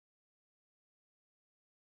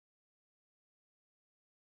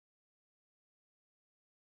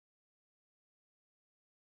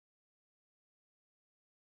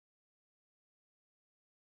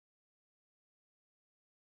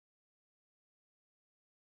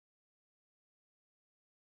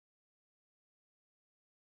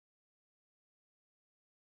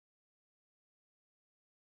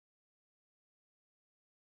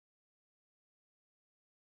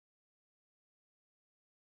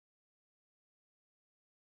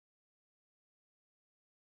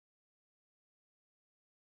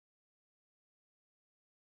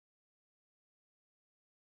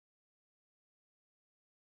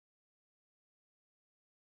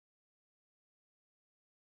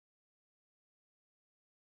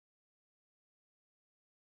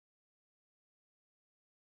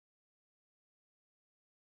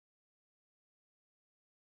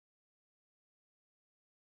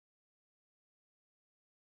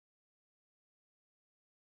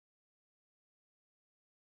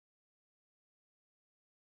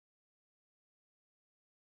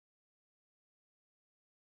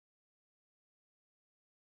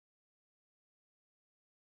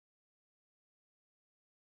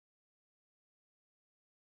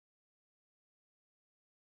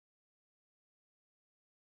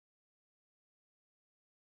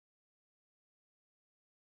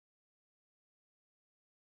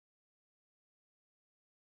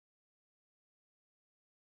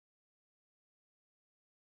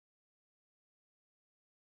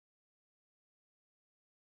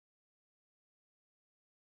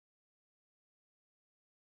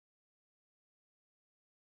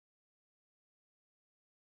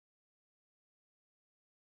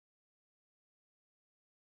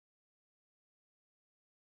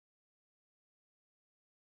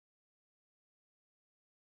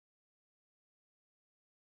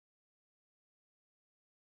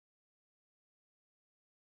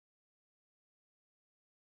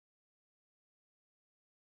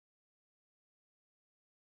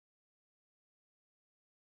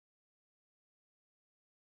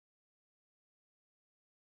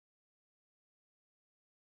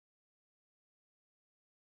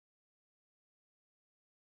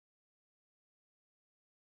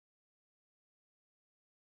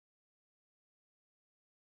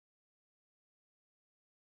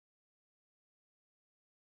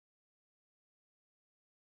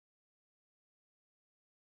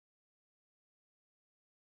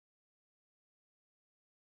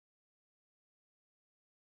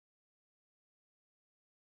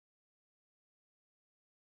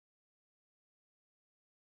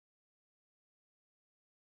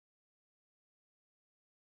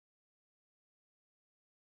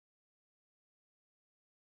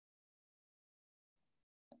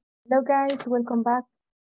Hello guys, welcome back.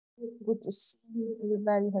 Good to see you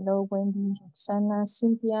everybody. Hello Wendy, Roxana,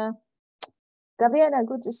 Cynthia, Gabriela,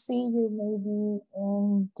 good to see you maybe,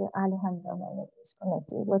 and Alejandra maybe is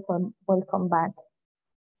connected. Welcome back.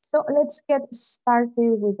 So let's get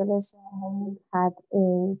started with the lesson. We had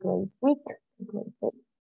a great week, a great day.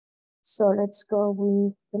 So let's go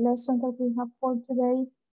with the lesson that we have for today.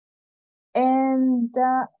 And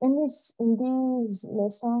in this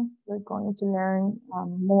lesson, we're going to learn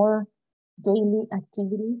more daily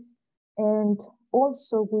activities. And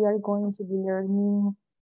also we are going to be learning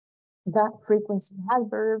the frequency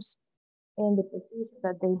adverbs and the position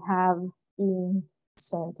that they have in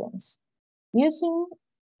sentence, using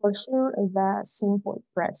for sure the simple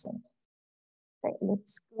present. Okay,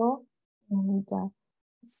 let's go and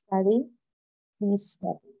study this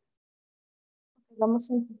topic.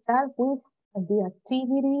 Vamos a empezar with the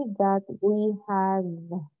activity that we have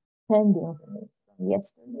pending from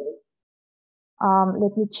yesterday.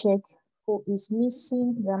 Let me check who is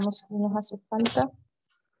missing. Veamos quién nos hace falta.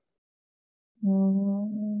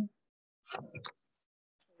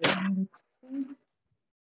 Let's see.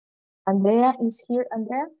 Andrea is here.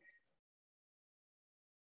 Andrea?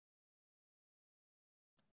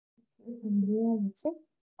 Andrea, let's see.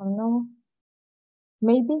 Oh no.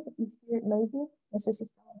 Maybe is here. Maybe. No sé si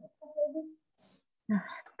está.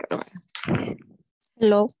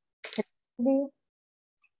 Hello.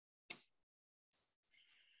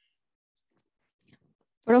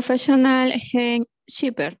 Professional and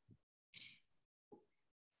shipper.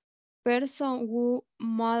 Person who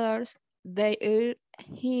mothers their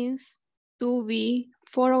hints to be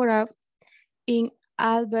photographed in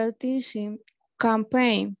advertising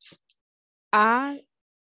campaign are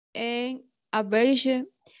an average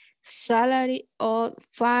salary of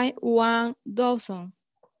 5,000.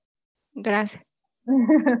 Gracias.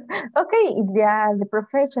 Okay, yeah, the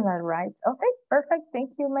professional, right? Okay, perfect.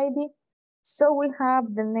 Thank you, maybe. So we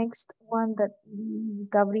have the next one that is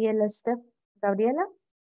Gabriela Gabriela?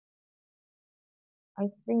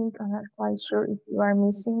 I think I'm not quite sure if you are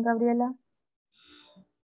missing, Gabriela.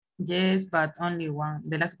 Yes, but only one,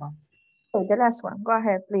 the last one. Oh, the last one. Go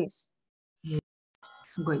ahead, please.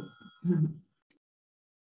 Good.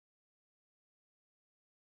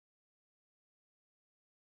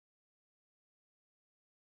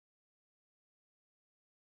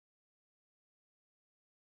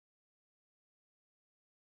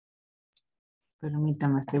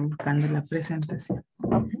 Permítame, estoy buscando la presentación.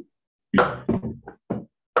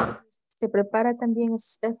 Se prepara también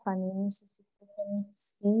Stephanie. No sé si Stephanie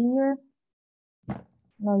is here.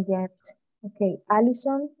 Not yet. Okay,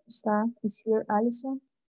 Allison está. Is here Allison?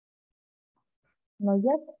 Not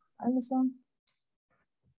yet, Allison.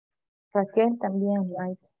 Raquel también,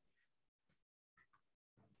 right?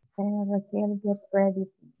 Raquel, get ready,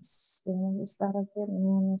 please. ¿Dónde está Raquel?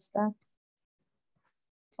 No está.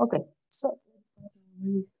 Okay, so.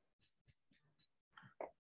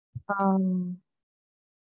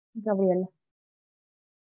 Gabriela.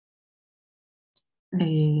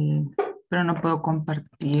 Pero no puedo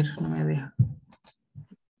compartir, no me deja.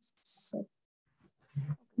 Sí.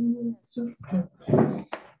 Tienes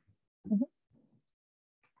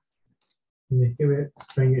que ver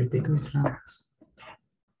Stranger Things.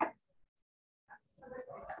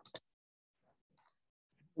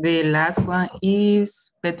 The last one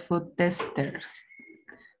is pet food tester.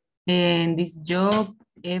 And this job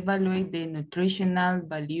evaluate the nutritional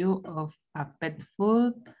value of a pet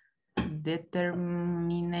food,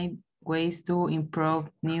 determine ways to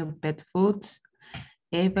improve new pet foods,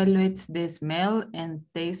 evaluates the smell and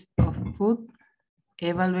taste of food,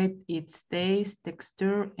 evaluate its taste,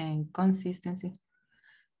 texture, and consistency.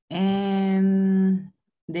 And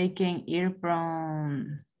they can earn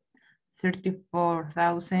from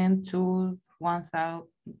 34,000 to 1,000.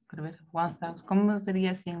 ¿Cómo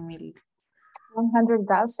sería 100,000?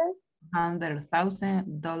 100,000?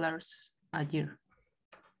 $100,000 a year.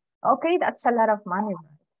 Okay, that's a lot of money.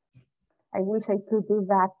 I wish I could do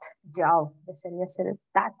that job. Desearía hacer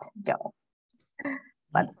that job.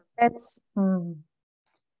 But that's,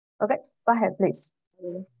 okay, go ahead, please.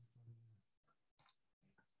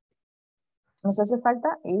 ¿Nos hace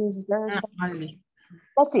falta? Is there something?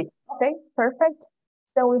 That's it. Okay, perfect.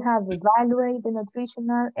 So we have evaluate the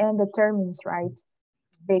nutritional and determines, right,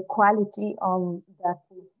 the quality of the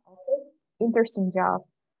food. Okay, interesting job.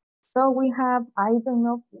 So we have, I don't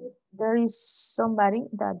know if there is somebody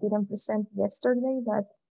that didn't present yesterday that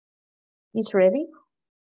is ready.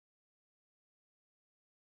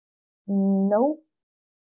 No.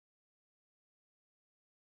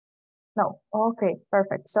 No. Okay,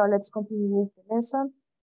 perfect. So let's continue with the lesson.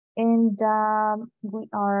 And we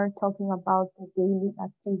are talking about the daily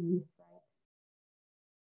activities, right?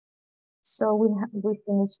 So we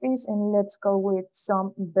finished this, and let's go with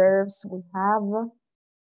some verbs we have.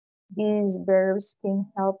 These verbs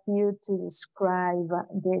can help you to describe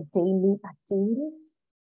the daily activities.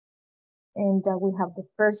 And we have the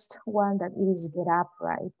first one that is get up,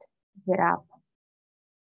 right? Get up.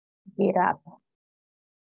 Get up.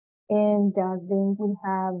 And then we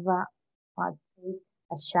have take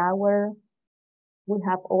a shower. We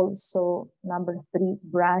have also number 3,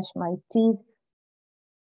 brush my teeth.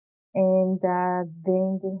 And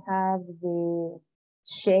then we have the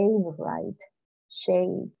shave, right?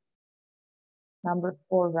 Shave. Number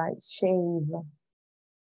 4, right? Shave.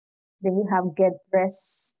 Then we have get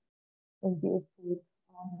dressed. And you put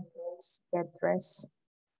on clothes, get dressed.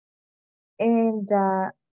 And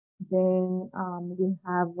then we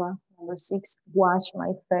have number 6, wash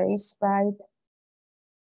my face, right?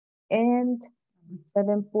 And number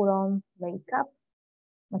 7, put on makeup.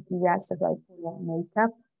 Maquillarse, right? Put on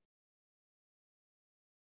makeup.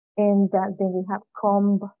 And then we have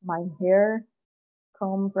comb my hair.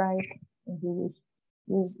 Comb, right? And you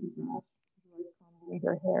use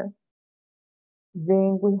your hair.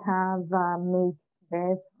 Then we have make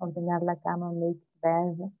bed, ordenar la cama, make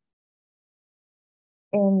bed.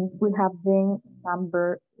 And we have then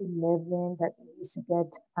number 11 that is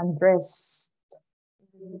get undressed.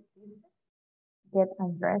 Get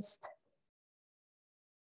undressed.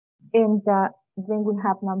 And then we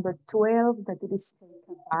have number 12 that it is take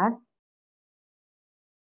a bath.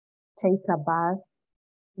 Take a bath.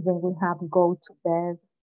 Then we have go to bed.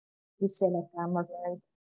 Irse a la cama, right?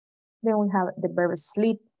 Then we have the verb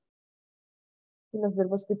sleep. Y los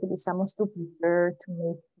verbos que utilizamos to prepare, to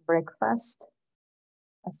make breakfast.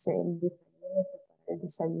 Hacer el desayuno, preparar el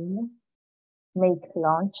desayuno. Make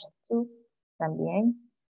lunch too, también,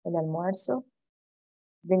 el almuerzo.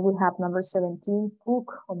 Then we have number 17,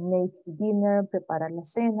 cook or make dinner, preparar la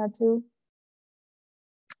cena too.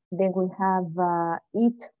 Then we have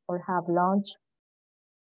eat or have lunch,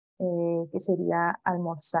 que sería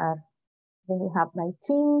almorzar. Then we have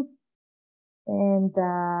 19, and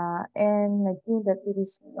 19 that it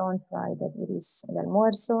is lunch, right, that it is el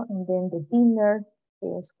almuerzo, and then the dinner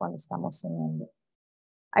is cuando estamos cenando.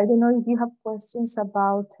 I don't know if you have questions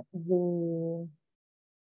about the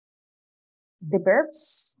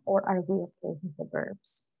verbs, or are we okay with the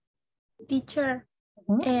verbs? Teacher,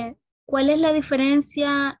 ¿cuál es la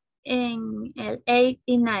diferencia en el 8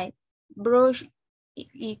 y 9? Brush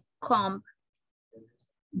y comb.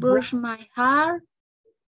 Brush my hair.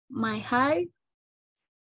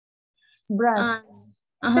 Brush.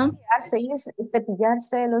 Cepillarse,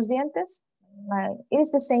 cepillarse los dientes. It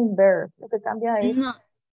is the same verb. Lo que cambia es. No,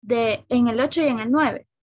 en el 8 y en el 9.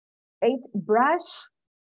 8, brush.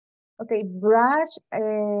 Okay, brush.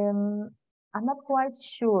 I'm not quite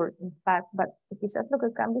sure, in fact, but quizás lo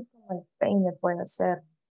que cambia es como el peine puede ser.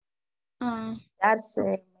 Cepillarse,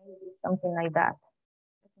 maybe something like that.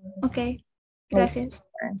 Okay, gracias.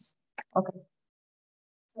 Okay.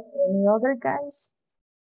 Any other guys?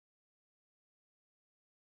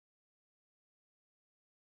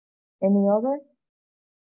 Any other?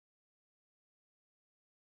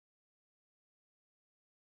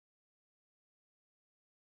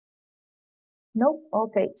 No?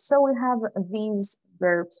 Okay, so we have these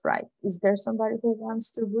verbs, right? Is there somebody who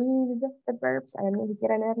wants to read the verbs? ¿Alguien que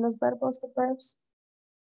quiera leer los verbos, the verbs?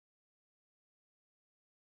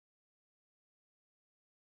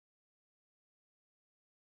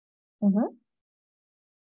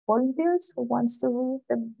 Volunteers who wants to read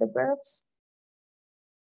the verbs?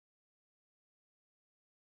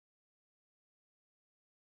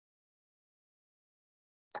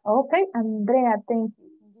 Okay, Andrea, thank you.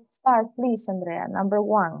 Can you start, please, Andrea? Number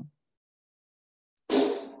 1.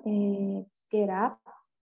 Get up,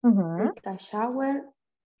 take a shower,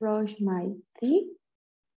 brush my teeth,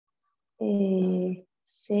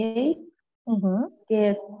 say,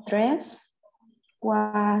 get dressed,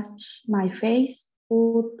 wash my face,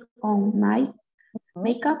 put on my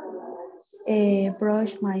makeup,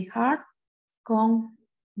 brush my hair, comb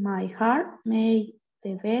my hair, make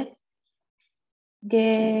the bed,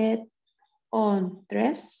 get on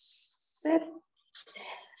dressed,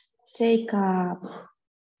 take a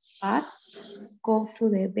bath, go to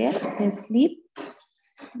the bed, sleep,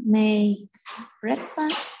 make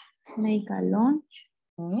breakfast, make a lunch,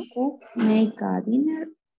 cook, make a dinner,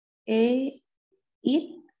 eat,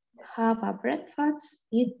 have a breakfast,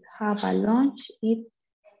 eat, have a lunch, eat,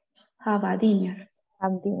 have a dinner.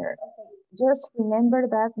 Have dinner. Just remember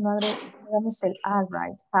that no vamos el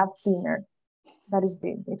right, have dinner. That is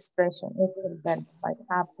the expression. It's the verb, like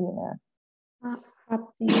have dinner.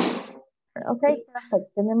 Happy. Okay,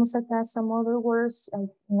 perfect. Tenemos acá some other words.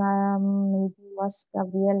 Maybe was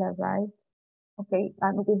Gabriela, right? Okay,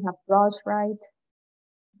 and we have brush, right?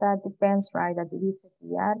 That depends, right? That it is a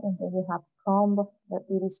and then we have comb, that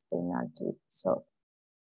it is penalty. So,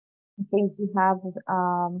 in case you have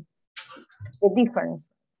the difference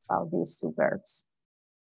of these two verbs.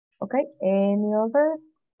 Okay, any other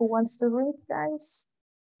who wants to read, guys?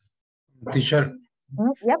 Teacher,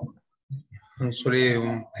 Yep. sobre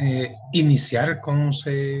iniciar, ¿cómo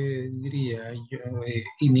se diría?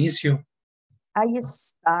 Inicio. I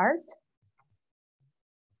start.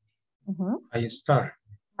 I start.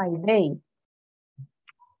 My day.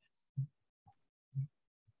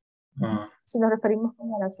 Si nos referimos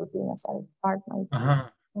como a las rutinas, I start my day.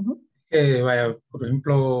 Ajá. Vaya, por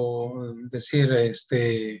ejemplo, decir,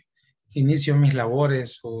 inicio mis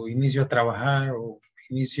labores o inicio a trabajar o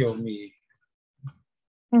inicio mi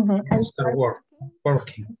start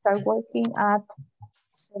working. Start working at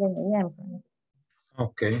 7 a.m.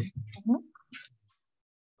 Okay.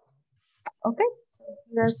 Okay. So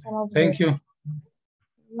here's some of Thank you.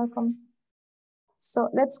 You're welcome. So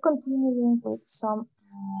let's continue with some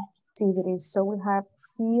activities. So we have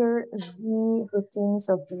here the routines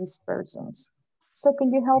of these persons. So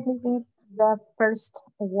can you help me with the first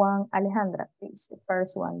one, Alejandra, please? The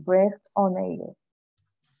first one, breath on air.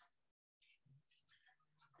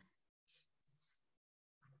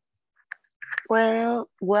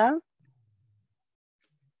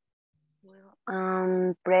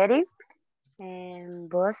 Pretty and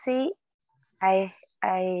bossy.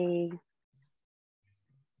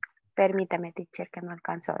 Permítame, teacher, que no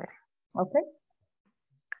alcanzo a ver. Okay.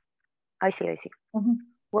 I see.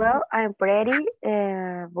 Well, I'm pretty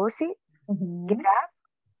bossy. Get up.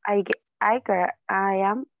 I get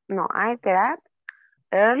up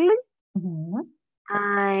early.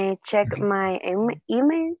 I check my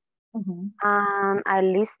email. And I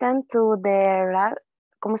listen to the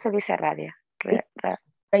 ¿cómo se dice radio?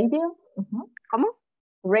 Radio. ¿Cómo?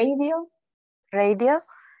 Radio. Radio.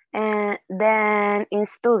 And then in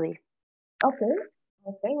study. Okay.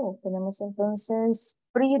 Well, tenemos entonces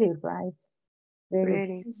pretty, right?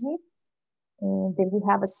 Pretty. Easy. And then we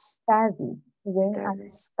have a study. Then I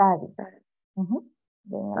study.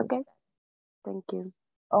 Okay. Thank you.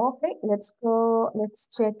 Okay, let's go. Let's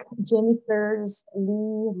check Jennifer's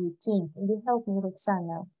Lee routine. Can you help me,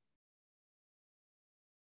 Roxana?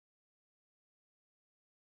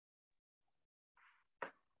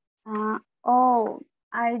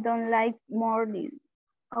 I don't like morning.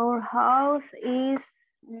 Our house is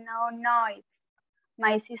no noise.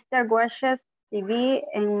 My sister watches TV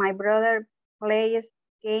and my brother plays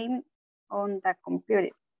game on the computer.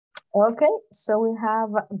 Okay, so we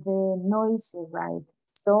have the noisy, right?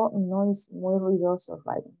 So noisy, muy ruidoso,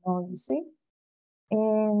 right? Noisy.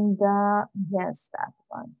 And yes, that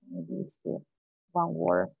one. Maybe it's the one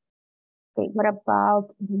word. Okay, what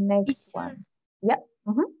about the next one? Yeah.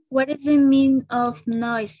 What is the meaning of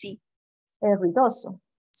noisy? Ruidoso.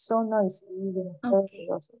 So noisy. Okay.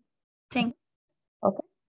 Ruidoso. Thank you. Okay.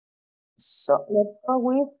 So let's go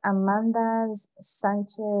with Amanda's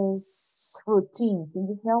Sanchez routine. Can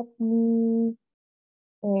you help me?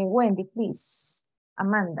 Wendy, please.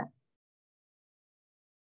 Amanda.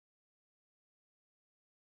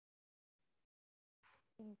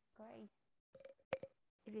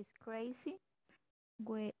 It is crazy.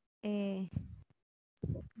 We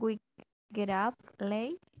get up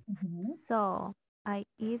late, so I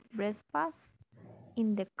eat breakfast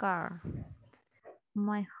in the car.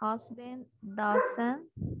 My husband doesn't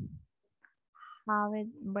have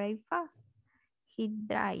breakfast. He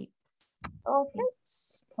drives.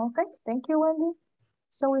 Okay. Thank you, Wendy.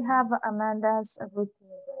 So we have Amanda's routine.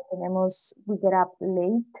 Tenemos we get up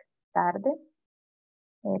late, tarde.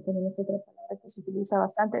 Tenemos otra palabra que se utiliza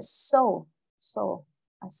bastante. So,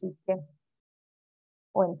 así que,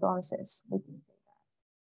 o entonces, we can say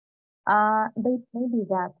that. Maybe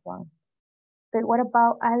that one. But what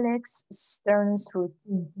about Alex Stern's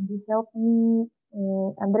routine? Can you help me,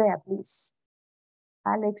 Andrea, please?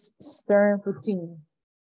 Alex Stern routine.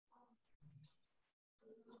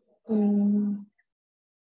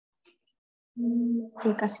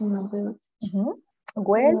 Casi no veo.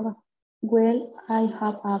 Well, I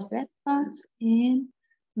have a breakfast and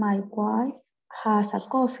my wife has a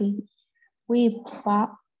coffee. We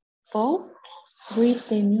both read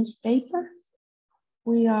the newspaper.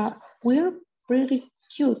 We're pretty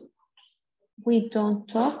cute. We don't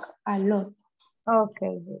talk a lot.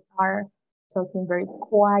 Okay, we are talking very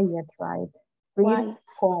quiet, right? Really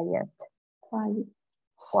quiet.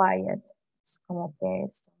 Es como que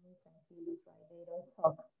están muy tranquilos, right? They don't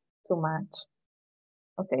talk too much.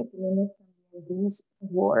 Okay, tenemos también this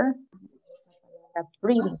word, la palabra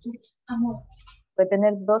pretty. Puede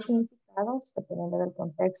tener dos significados dependiendo del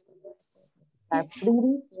contexto. Puede significar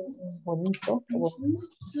pretty, que es bonito, o bonito.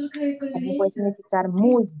 También puede significar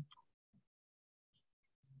muy.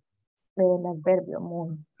 El adverbio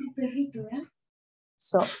muy.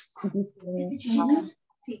 So, you can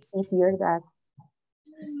see here that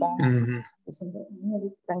está diciendo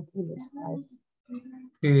muy tranquilos.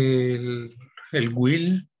 El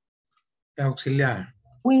will es auxiliar.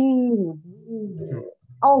 Will.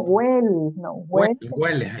 Oh, well, no, well.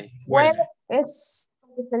 Huele ahí. Well es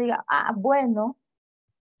como que se diga, bueno,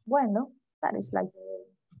 that is like,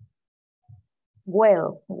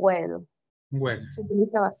 well. Well. Se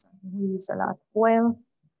utiliza bastante, we use a lot. Well,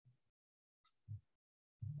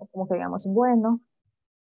 o como que digamos, bueno,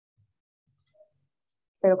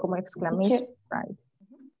 pero como exclamation, right?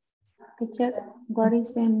 Teacher, what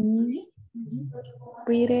is the meaning?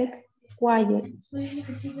 Pretty quiet.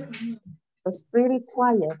 It's pretty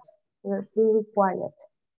quiet. We're pretty quiet.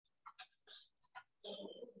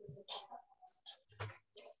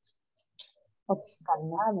 O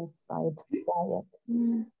calmado, right? Quiet.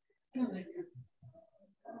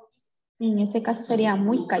 En ese caso sería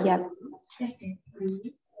muy callado.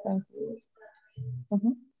 Tranquilos.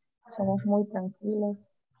 Somos muy tranquilos,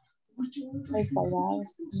 muy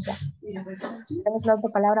callados. Ya. Tenemos la otra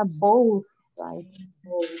palabra both, right?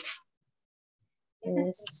 Both.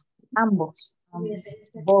 Es ambos.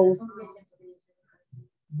 Both.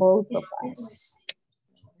 Both of us.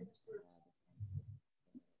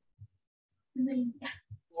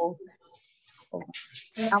 Both of us.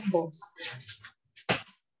 Ambos.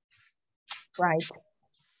 Right.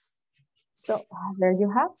 So there you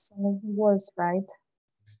have some of the words, right?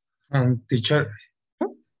 Teacher,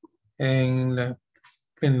 en la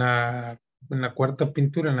cuarta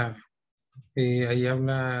pintura, ahí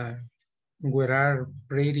habla we are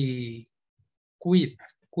pretty quiet.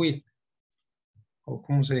 ¿O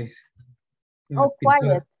cómo se dice? Oh,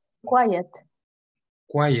 quiet.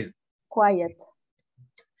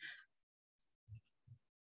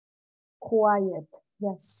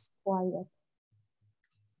 Yes, quiet.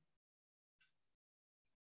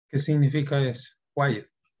 ¿Qué significa eso? Quiet.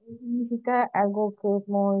 Significa algo que es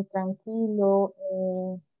muy tranquilo.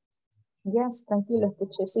 Yes, tranquilo,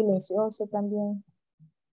 escuché silencioso también.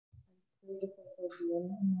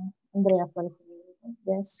 Andrea,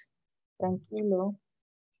 yes, tranquilo.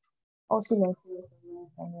 O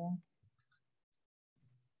silencioso también.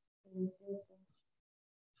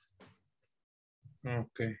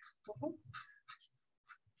 Okay.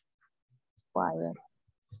 Quiet.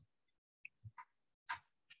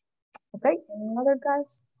 Okay, any other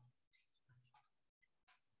guys?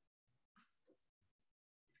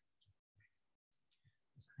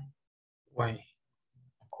 Why?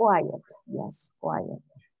 Quiet, yes, quiet.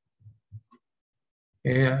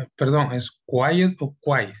 Perdón, ¿es quiet o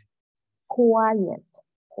quiet? Quiet.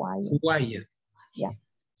 Yeah.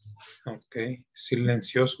 Ok,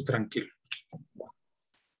 silencioso, tranquilo.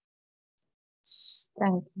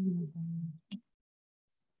 Tranquilo.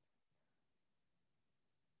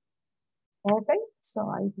 Okay, so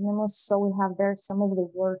we have there some of the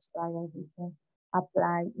words that we can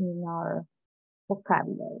apply in our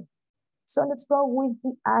vocabulary. So let's go with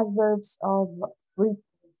the adverbs of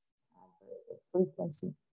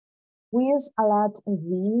frequency. We use a lot of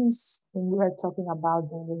these when we are talking about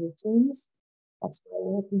daily routines. That's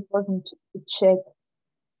why it's important to check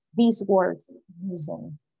these words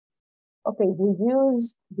using. Okay, we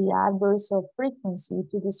use the adverbs of frequency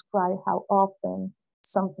to describe how often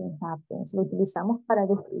something happens. Lo utilizamos para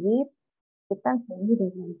describir qué tan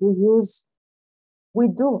seguido we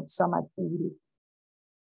do some activities.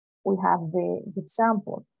 We have the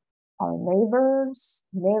example. Our neighbors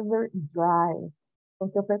never drive.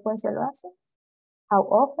 ¿Con qué frecuencia lo hacen? How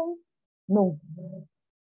often? No.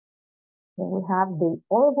 Then we have they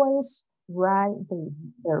always ride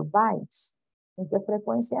their bikes. ¿Con qué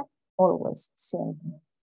frecuencia? Always, siempre.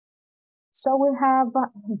 So we have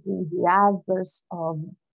the adverbs of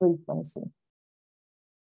frequency.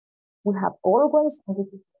 We have always, and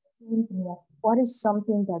what is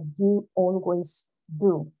something that you always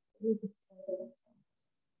do?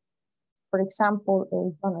 For example,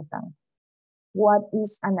 Jonathan, what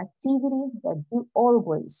is an activity that you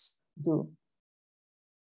always do?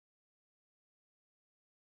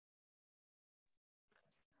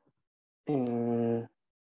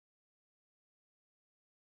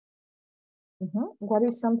 What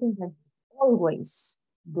is something that you always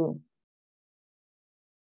do?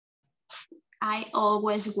 I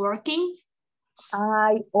always working.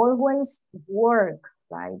 I always work,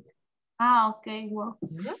 right? Ah, okay, work.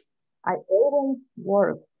 I always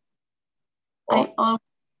work. I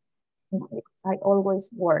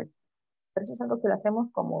always work. Pero eso es algo que lo hacemos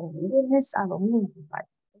como lunes a domingo, right?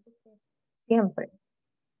 Siempre.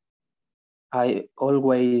 I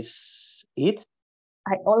always eat.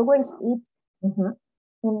 I always eat in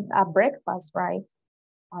a breakfast, right?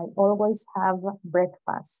 I always have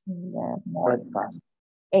breakfast in the morning. Breakfast.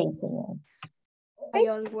 8 a.m. I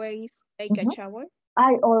always take a shower.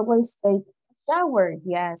 I always take a shower,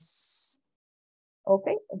 yes.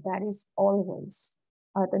 Okay, that is always.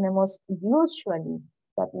 Ahora tenemos usually,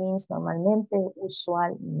 that means normalmente,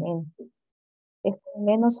 usualmente. Es con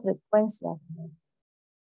menos frecuencia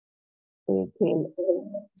que el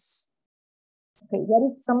always. Okay, what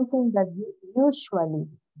is something that you usually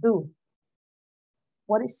do?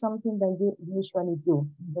 What is something that you usually do?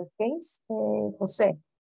 In the case, Jose,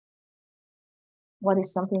 what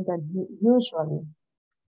is something that you usually?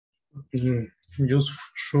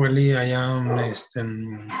 Usually I am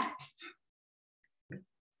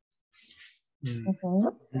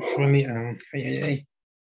usually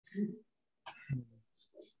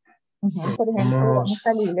Por ejemplo, vamos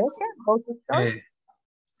a la iglesia, go to church,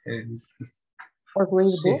 or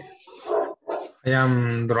read books. I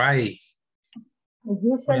am dry.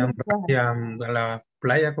 Usually dry. A la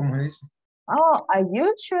playa, ¿cómo se dice? Oh, I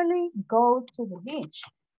usually go to the beach.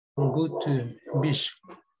 Go to beach,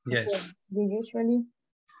 yes. Okay. We usually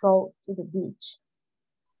go to the beach.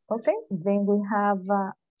 Okay, then we have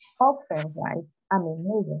often, right? A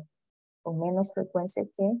menudo, con menos frecuencia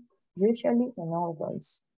que usually and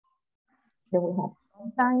always. Then we have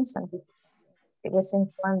sometimes and de vez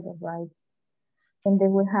en cuando, right? And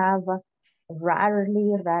then we have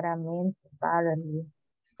rarely, raramente, rarely.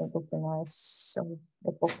 Porque no es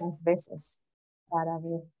de pocas veces. Rara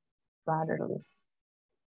vez, rarely.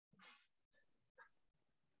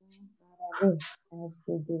 Rara vez,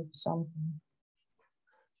 to do something.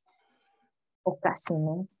 O casi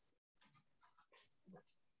no.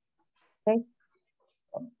 Okay.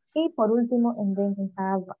 Y por último, and then we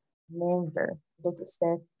have never, lo que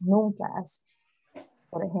usted nunca hace.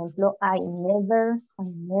 Por ejemplo, I never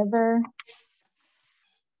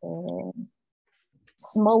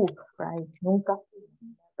smoke, right? Nunca,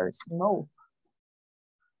 never smoke.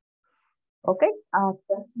 Okay,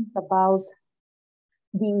 questions about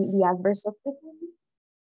the adverbs of frequency?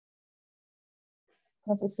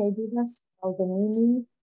 No sé si hay dudas about the meaning.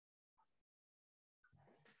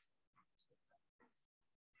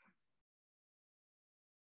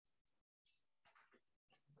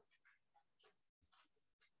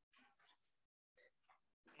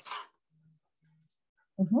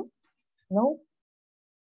 No?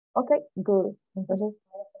 Okay, good. Entonces,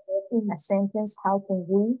 in a sentence, how can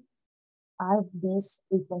we add these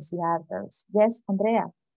frequency adverbs? Yes,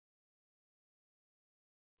 Andrea?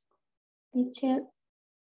 Teacher,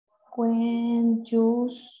 when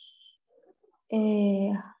use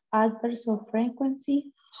adverbs of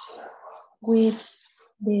frequency with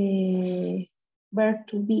the verb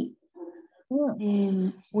to be,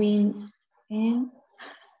 and when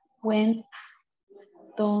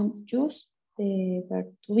don't use the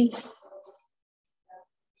verb to be.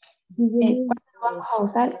 ¿Cuándo lo vamos a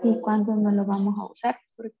usar y cuándo no lo vamos a usar?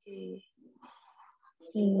 Porque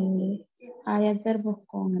hay adverbos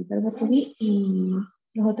con el verbo to be y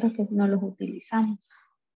los otros que no los utilizamos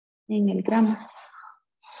en el grammar.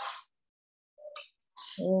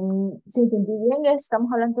 Si entendí bien,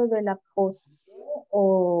 estamos hablando de la posición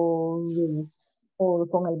o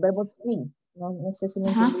con el verbo to be. No sé si me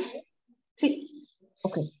entendí bien. Sí.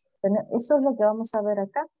 Ok. Eso es lo que vamos a ver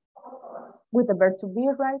acá. With the verb to be,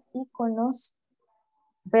 right? Y con los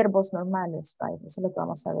verbos normales, right? Eso es lo que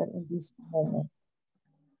vamos a ver en this moment.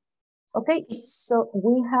 Okay, so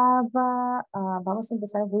we have, vamos a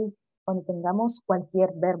empezar cuando tengamos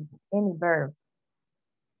cualquier verbo, any verb.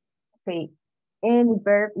 Okay, any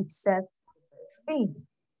verb except be.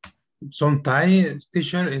 Sometimes,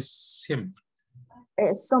 teacher, es siempre.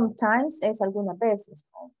 Sometimes es algunas veces.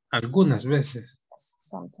 Algunas veces.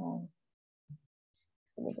 Sometimes.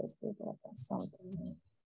 Sometimes.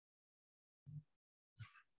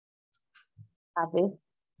 A veces.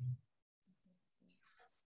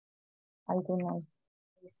 Algunas.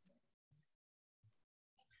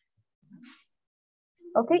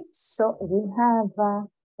 Okay, so we have,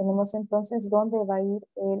 tenemos entonces dónde va a ir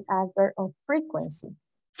el adverb of frequency.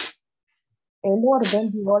 El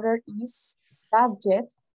orden, the order is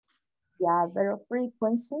subject, the adverb of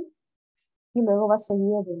frequency, y luego va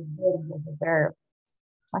seguido del verbo, the verb.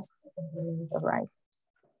 Más right.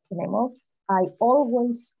 Tenemos, I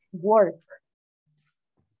always work.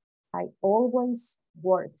 I always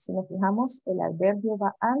work. Si nos fijamos, el adverbio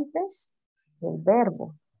va antes del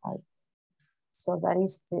verbo. Right? So that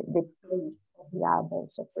is the place of the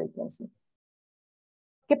adverbs of frequency.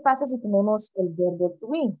 ¿Qué pasa si tenemos el verbo to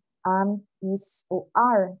be? Am, is o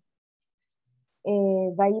are.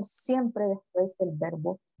 Va a ir siempre después del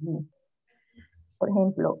verbo be. Por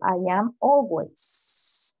ejemplo, I am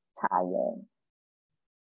always tired.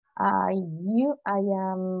 I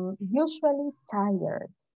am usually tired.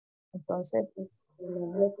 Entonces, el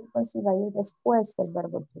frequency va a ir después del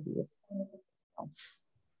verbo to be.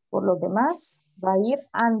 Por lo demás, va a ir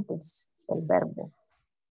antes del verbo.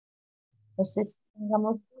 Entonces,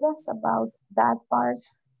 tengamos dudas about that part.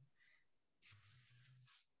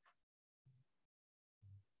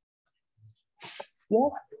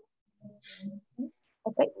 Yes.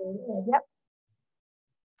 Okay. Yeah.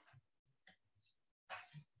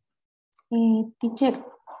 Teacher,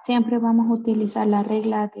 siempre vamos a utilizar la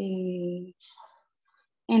regla de,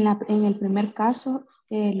 en el primer caso,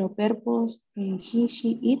 los verbos he,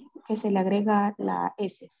 she, it, que se le agrega la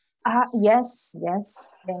S. Ah, yes.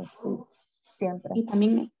 Sí, siempre. Y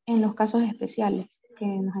también en los casos especiales que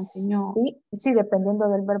nos enseñó. Sí, dependiendo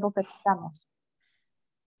del verbo que tengamos.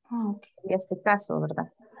 Okay. En este caso,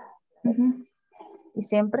 ¿verdad? Y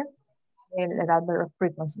siempre el adverb of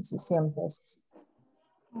frequency, sí, siempre eso. Sí.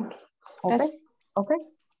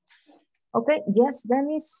 Okay, yes,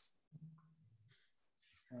 Dennis.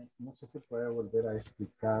 No sé si puede volver a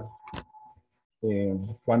explicar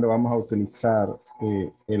cuándo vamos a utilizar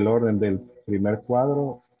el orden del primer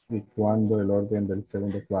cuadro y cuándo el orden del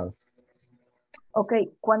segundo cuadro. Ok,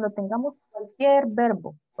 cuando tengamos cualquier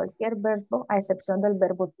verbo, a excepción del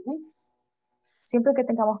verbo to be, siempre que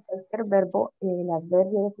tengamos cualquier verbo, el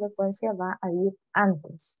adverbio de frecuencia va a ir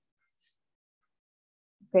antes.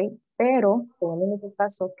 Ok, pero en el único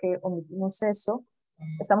caso que omitimos eso,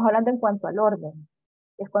 estamos hablando en cuanto al orden.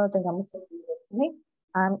 Es cuando tengamos el verbo to be,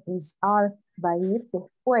 am, is, are, va a ir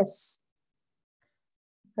después.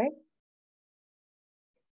 Ok.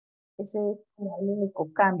 Ese es como el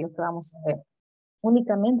único cambio que vamos a ver.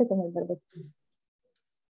 Únicamente con el verbo to be.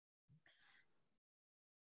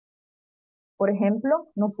 Por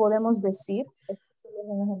ejemplo, no podemos decir, este es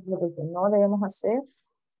un ejemplo de que no debemos hacer,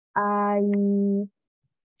 I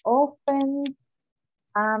often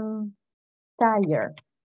am tired.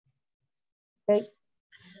 Okay.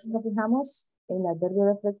 Nos fijamos, el adverbio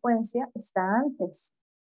de frecuencia está antes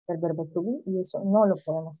del verbo to be y eso no lo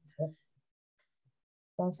podemos hacer.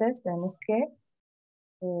 Entonces tenemos que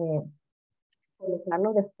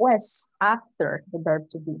colocarlo después, after the verb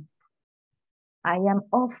to be. I am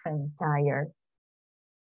often tired.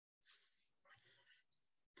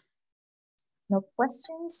 No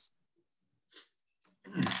questions?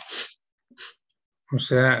 O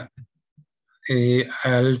sea,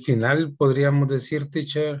 al final podríamos decir,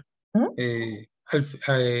 teacher,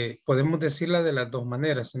 podemos decirla de las dos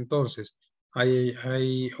maneras. Entonces,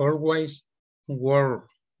 I always work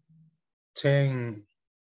 10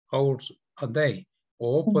 hours a day.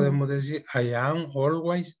 O podemos decir, I am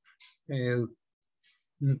always 10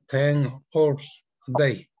 hours a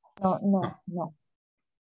day.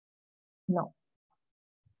 No.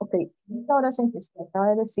 Ok, esta oración que usted acaba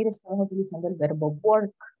de decir, estamos utilizando el verbo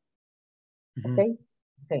work. Ok.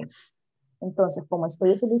 Entonces, como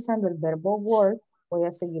estoy utilizando el verbo work, voy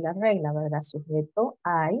a seguir la regla, ¿verdad? Sujeto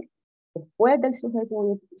I. Después del sujeto voy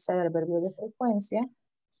a utilizar el verbo de frecuencia.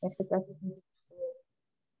 En este caso,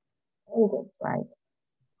 always, right?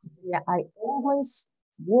 I always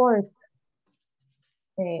work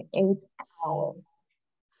 8 hours.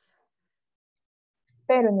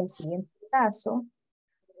 Pero en el siguiente caso,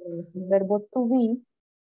 el verbo to be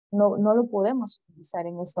no lo podemos utilizar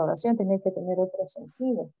en esta oración, tiene que tener otro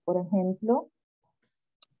sentido. Por ejemplo,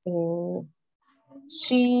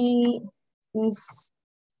 she is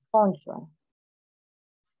punctual.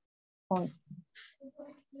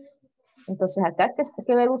 Entonces acá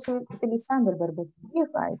 ¿qué verbo estoy utilizando? El verbo to be,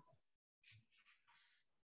 right?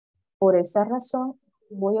 Por esa razón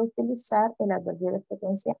voy a utilizar el adverbio de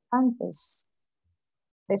frecuencia antes.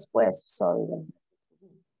 Después, sorry.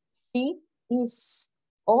 She is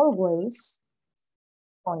always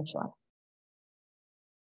punctual.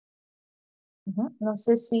 No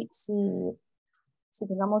sé si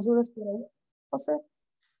tengamos dudas por ahí, José.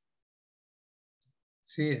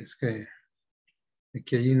 Sí, es que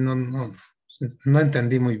allí no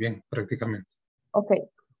entendí muy bien prácticamente. Ok.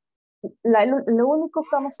 Lo único que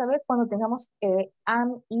vamos a ver cuando tengamos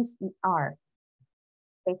am, is y are.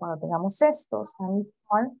 Okay, cuando tengamos estos, am, is,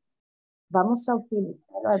 are, vamos a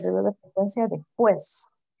utilizar el adverbio de frecuencia después.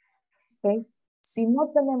 Okay. Si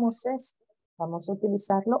no tenemos esto, Vamos a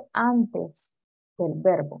utilizarlo antes del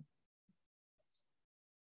verbo.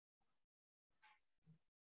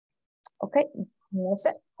 Ok, no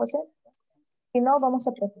sé, José. Si no, vamos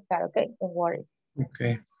a practicar, ok, don't worry.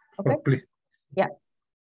 Okay. Okay, Please. yeah.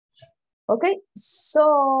 Okay,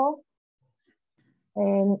 so,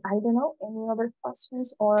 I don't know, any other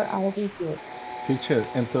questions or are we good? Teacher,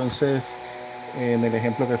 entonces, en el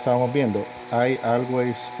ejemplo que estábamos viendo, I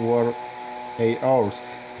always work 8 hours.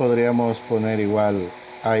 Podríamos poner igual,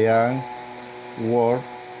 I am work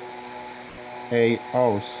 8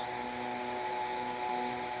 hours.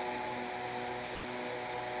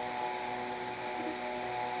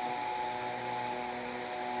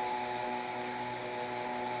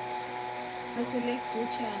 No se le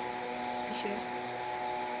escucha, teacher.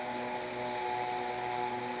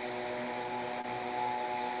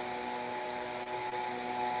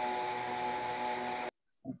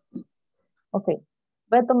 Ok,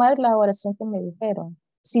 voy a tomar la oración que me dijeron.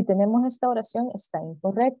 Si tenemos esta oración, está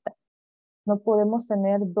incorrecta. No podemos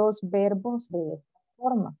tener dos verbos de esta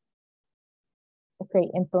forma. Ok,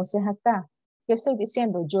 entonces acá, ¿qué estoy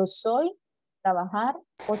diciendo? Yo soy trabajar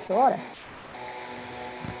 8 horas.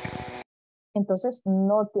 Entonces,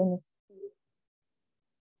 no tiene sentido.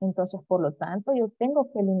 Entonces, por lo tanto, yo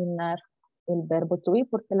tengo que eliminar el verbo to be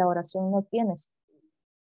porque la oración no tiene sentido.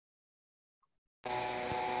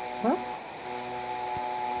 ¿No?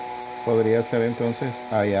 Podría ser entonces,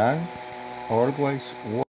 I am always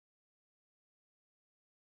work.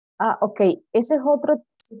 Ah, ok. Ese es otro,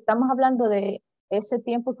 si estamos hablando de ese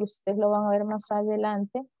tiempo que ustedes lo van a ver más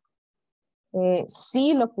adelante,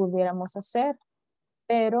 sí lo pudiéramos hacer,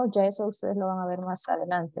 pero ya eso ustedes lo van a ver más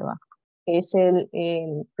adelante, ¿va? Es el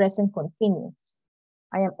present continuous.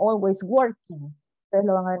 I am always working. Ustedes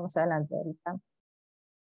lo van a ver más adelante ahorita.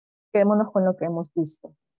 Quedémonos con lo que hemos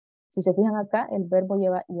visto. Si se fijan acá, el verbo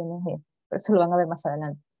lleva ing, pero eso lo van a ver más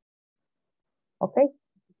adelante. ¿Ok?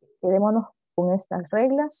 Quedémonos con estas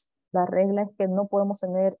reglas. La regla es que no podemos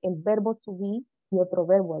tener el verbo to be y otro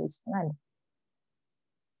verbo adicional.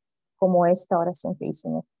 Como esta oración que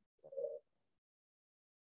hicimos.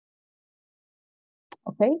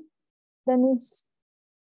 ¿Ok? Denise,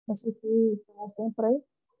 no sé si estamos bien por ahí.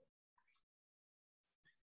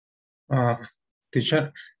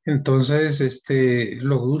 Teacher, entonces,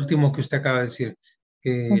 lo último que usted acaba de decir,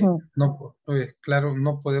 que no, claro,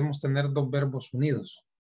 no podemos tener dos verbos unidos.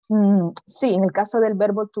 Sí, en el caso del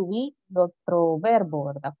verbo to be, otro verbo,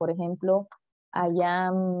 ¿verdad? Por ejemplo, I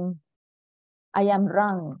am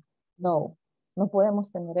run. No, no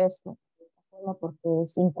podemos tener esto de esta forma porque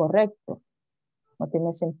es incorrecto. No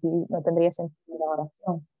tiene sentido, no tendría sentido la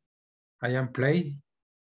oración. I am play.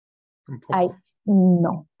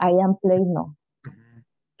 No, I am play no.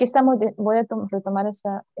 ¿Qué estamos voy a retomar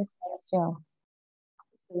esa oración.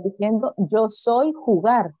 Estoy diciendo yo soy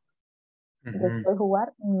jugar. Yo soy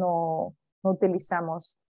jugar, no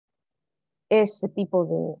utilizamos ese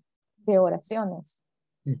tipo de oraciones.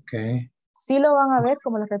 Okay. Sí lo van a ver,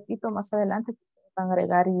 como les repito más adelante, van a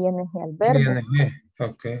agregar ing al verbo. ING,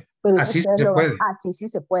 ok. Pero Así se puede. sí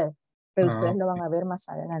se puede. Pero ustedes lo van a ver más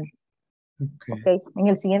adelante. Okay. Ok, en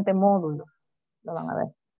el siguiente módulo lo van a ver.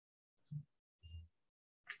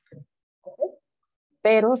 Okay.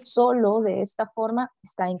 Pero solo de esta forma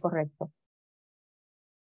está incorrecto.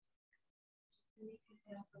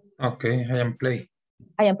 Ok, I am play.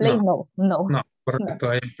 I am playing, no. No, correcto,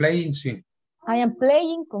 No. I am playing, sí. I am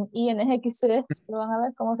playing con ing que ustedes lo van a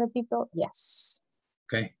ver, como repito, yes.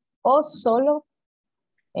 Ok. O solo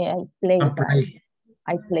I play. I'm play.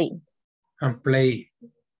 I play. I'm play.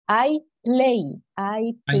 I play.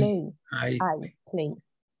 I play. I play.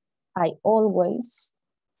 I always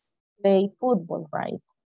play football, right?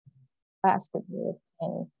 Basketball.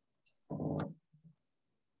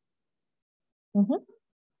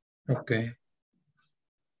 Ok.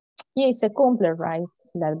 Y ahí se cumple, right?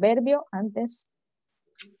 El adverbio antes.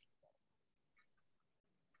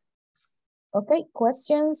 Okay,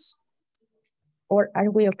 questions? Or are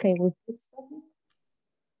we okay with this topic?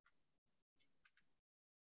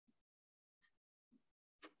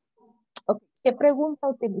 Okay, ¿qué pregunta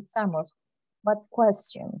utilizamos? What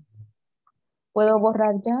questions? ¿Puedo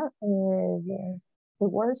borrar ya the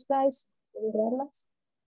words, guys? ¿Puedo borrarlas?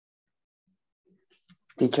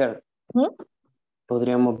 Teacher,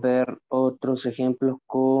 podríamos ver otros ejemplos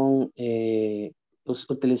con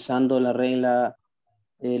utilizando la regla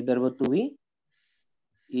del verbo to be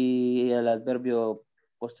y el adverbio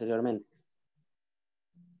posteriormente.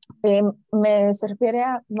 ¿Me se refiere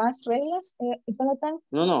a más reglas, Jonathan?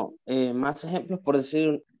 No, más ejemplos por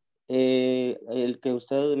decir el que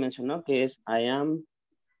usted mencionó que es I am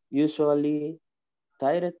usually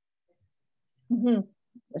tired. Ujú.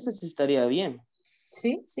 Ese sí estaría bien.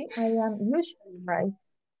 Sí, sí, I am usually, right?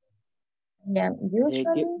 I am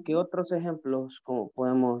usually ¿Qué otros ejemplos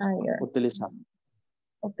podemos tired. utilizar?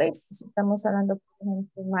 Ok, si estamos hablando, por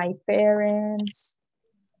ejemplo, my parents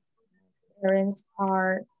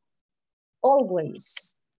are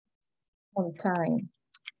always on time.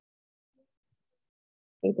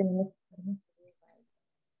 Ahí tenemos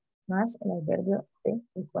más el adverbio de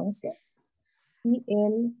frecuencia y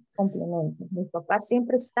el complemento. Mis papás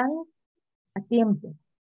siempre están a tiempo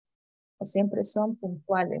o siempre son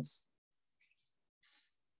puntuales.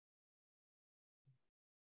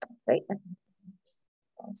 Ok,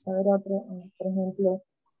 vamos a ver otro, por ejemplo,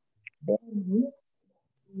 Dennis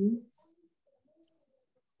is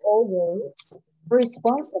always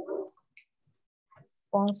responsible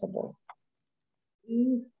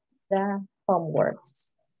in the homeworks.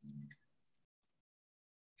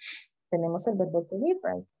 Tenemos el verbo to be,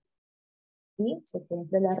 right? Y se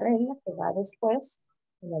cumple la regla que va después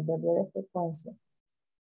del adverbio de frecuencia.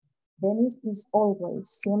 Dennis is always,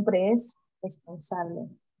 siempre es responsable.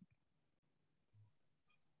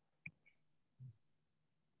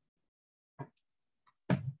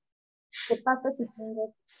 ¿Qué pasa si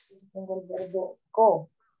tengo el verbo go?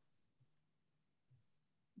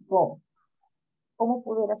 Go. ¿Cómo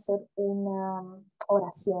pudiera ser una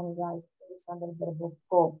oración ya utilizando el verbo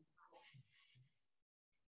go?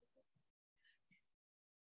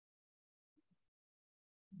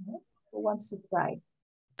 Who wants to try?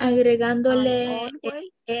 Agregándole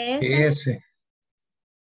Always. Ese.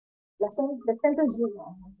 The sentence you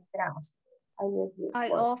know, esperamos. I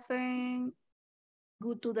often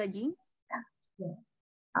go to the gym. Yeah.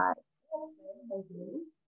 I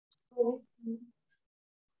often go to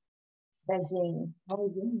the gym. Muy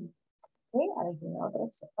bien. ¿Sí? ¿Alguna otra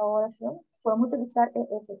oración? Podemos utilizar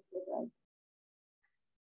ese right?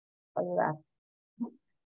 Para ayudar.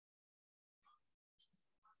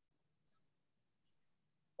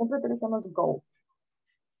 Siempre utilizamos go.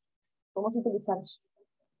 Podemos utilizar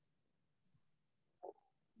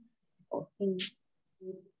o he.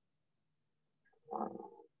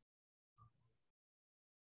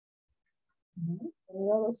 En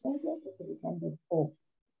other sentence utilizando go.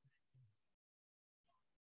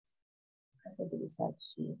 Vamos a utilizar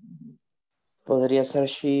she. Podría ser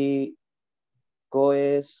she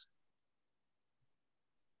goes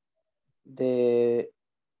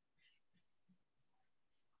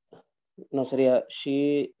no sería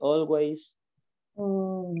she always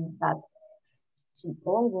That she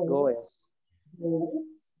always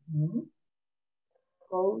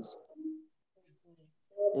goes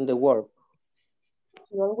in the work.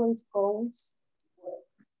 she always goes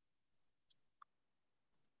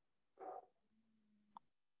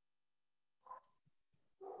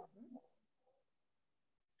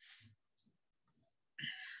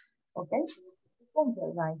okay,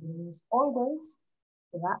 right, means always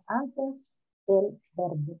que va antes del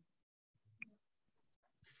verbo.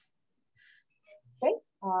 Okay,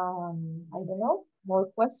 I don't know, more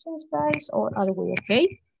questions guys, or are we okay?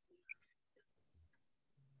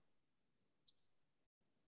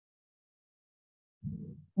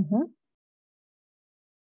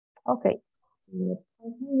 Okay, let's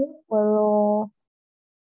continue.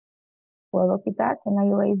 ¿Puedo quitar? Can I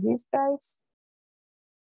erase this, guys?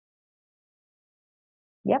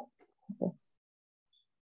 Yep. Okay.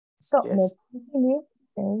 So Yes. let's continue.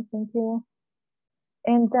 Okay, thank you.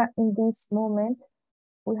 And in this moment,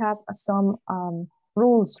 we have some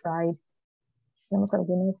rules, right? Tenemos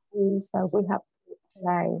algunos rules that we have to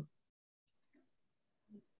apply.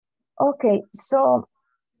 Okay, so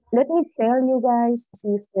let me tell you guys, si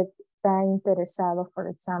usted está interesado, for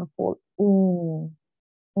example, in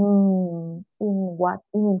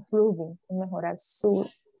improving, en mejorar su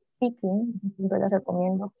speaking, siempre les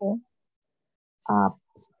recomiendo que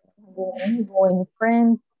when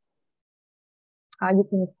friend, you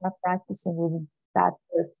can start practicing with that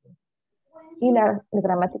person. Y la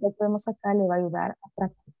gramática que vemos acá le va a ayudar a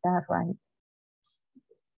practicar, right?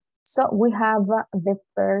 So we have the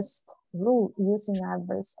first rule, using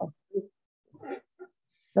adverbs of frequency.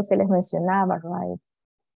 Lo que les mencionaba, right?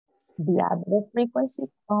 The adverb frequency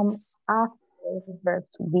comes after the verb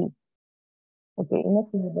to be. Ok, el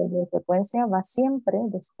verbo de frecuencia va siempre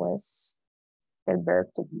después del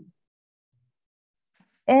verb to be.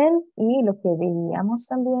 Y lo que veíamos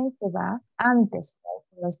también que va antes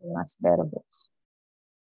de los demás verbos.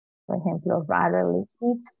 Por ejemplo, rarely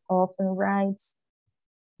eat, often writes,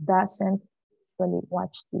 doesn't really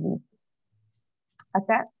watch TV.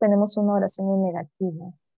 Acá tenemos una oración en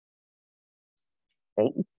negativa.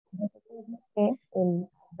 Okay. Que el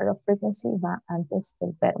verb frequency va antes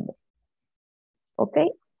del verbo. Ok,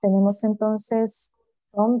 tenemos entonces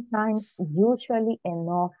sometimes, usually, and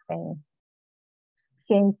often.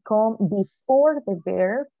 Can come before the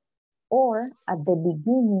verb or at the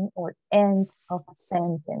beginning or end of a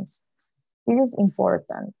sentence. This is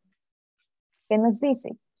important. ¿Qué nos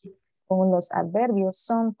dice? Con los adverbios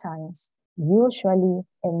sometimes, usually,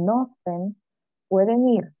 and often pueden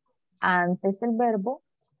ir antes del verbo,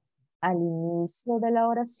 al inicio de la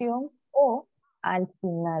oración o al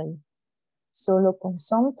final. Solo con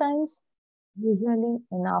sometimes, usually,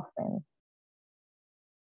 and often.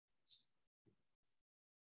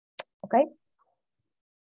 ¿Ok?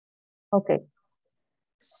 Ok.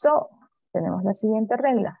 So, tenemos la siguiente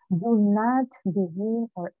regla. Do not begin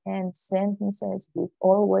or end sentences with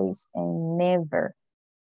always and never.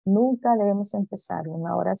 Nunca debemos empezar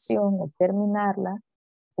una oración o terminarla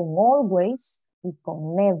con always y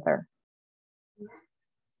con never.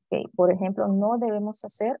 Okay. Por ejemplo, no debemos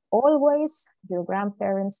hacer always your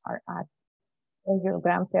grandparents are active or your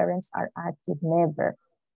grandparents are active, never.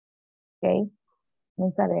 Okay.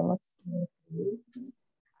 Nunca debemos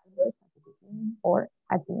or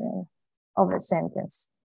at the end of the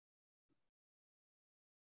sentence.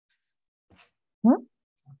 Hmm?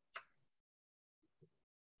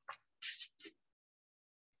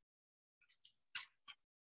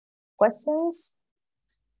 Questions?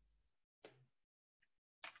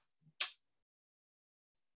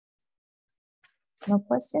 No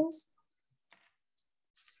questions?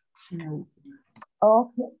 No.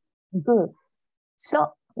 Okay, good.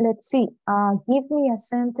 So let's see. Give me a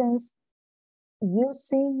sentence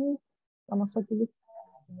using, vamos a utilizar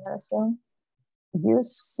la oración,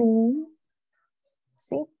 using,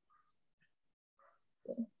 ¿sí?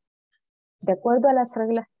 De acuerdo a las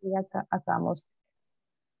reglas que ya acabamos,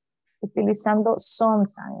 utilizando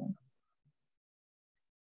sometimes.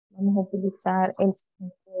 Vamos a utilizar el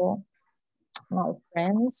sujeto my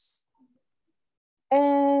friends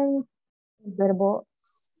and el verbo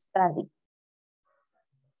study.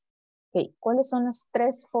 Okay. ¿Cuáles son las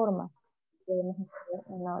tres formas que debemos hacer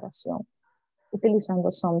en la oración?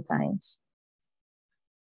 Utilizando sometimes.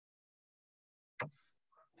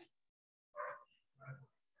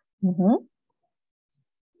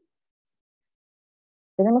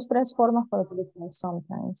 Tenemos tres formas para utilizar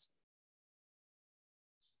sometimes.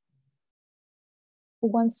 Who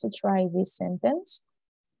wants to try this sentence?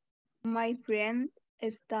 My friend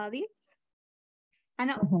studies.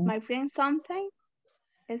 My friend sometimes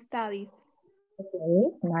studies.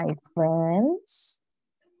 Okay, my friends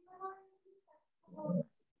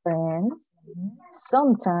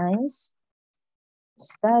sometimes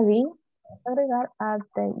study, agregar at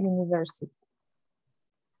the university.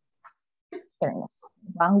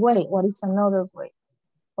 One way, what is another way?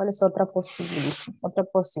 ¿Cuál es otra posibilidad? Otra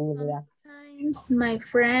posibilidad. Sometimes my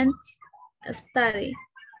friends study.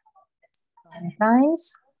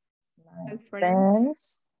 Sometimes my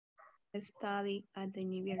friends study at the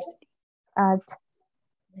university. At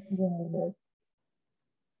the university.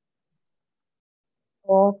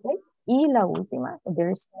 Okay. Y la última,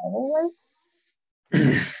 there is another way.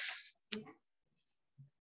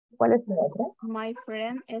 ¿Cuál es la otra? My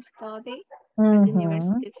friend study at the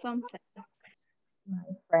university sometimes.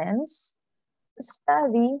 My friends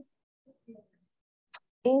study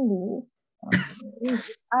English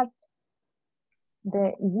at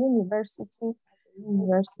the university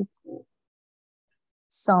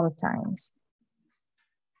sometimes.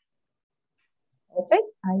 Ok,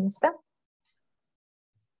 ahí está.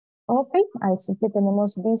 Ok, así que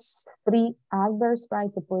tenemos these three adverbs,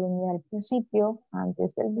 right, que pueden ir al principio,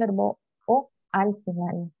 antes del verbo o al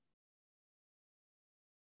final.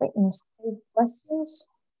 Okay, any questions?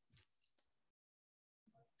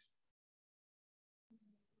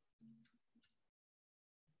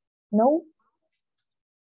 No?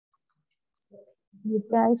 You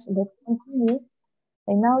guys, let's continue.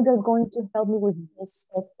 And now you're going to help me with this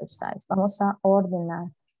exercise. Vamos a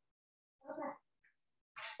ordenar.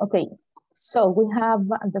 Okay, so we have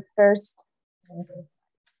the first.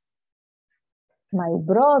 My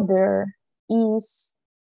brother is,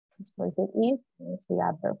 what's the if? It's the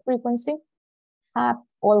adverb frequency.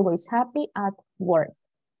 Always happy at work.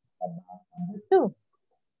 Number two.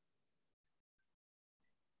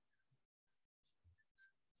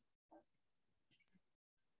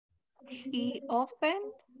 He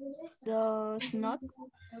often does not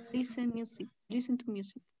listen to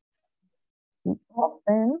music. He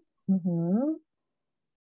often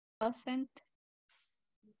doesn't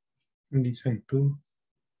listen to.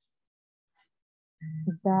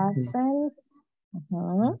 Doesn't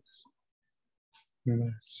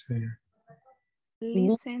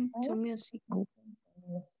listen to music.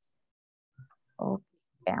 Ok,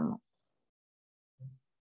 veamos.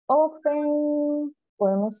 Often,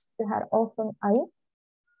 podemos dejar often ahí.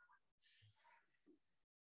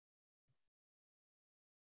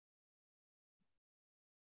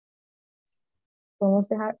 Podemos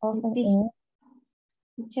dejar often en...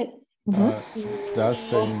 Yes.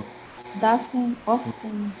 Doesn't, Doesn't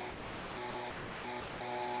often.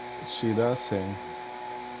 she doesn't,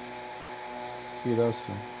 he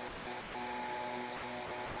doesn't.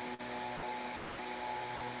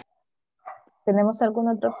 ¿Tenemos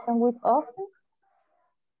alguna otra opción with often?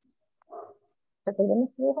 Recordemos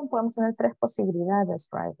que podemos tener tres posibilidades,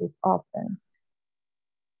 right, with often.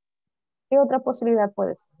 ¿Qué otra posibilidad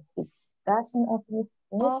puede ser? He doesn't often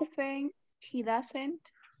music. Often he doesn't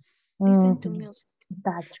listen to music.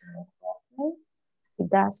 That's right. Okay. He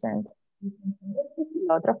doesn't listen to music. ¿Y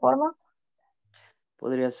la otra forma?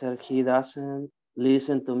 Podría ser he doesn't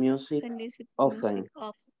listen to music Doesn't listen to often. music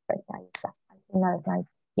often. Perfect. Al final, right.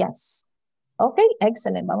 Yes. Okay,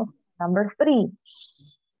 excellent. Vamos. Number 3.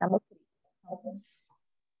 Number 3. Okay.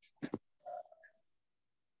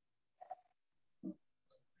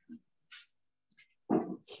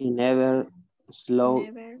 He never slowed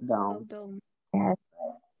Never down. slow down. Yes.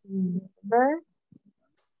 Never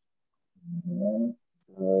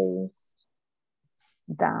slow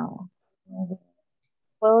down.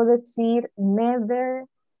 Puedo decir never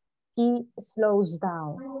he slows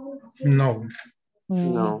down. No.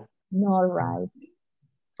 No. No, right.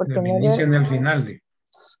 Porque Ni al inicio ni never, al final.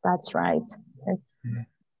 that's right.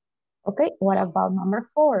 Okay, what about number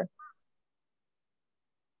 4?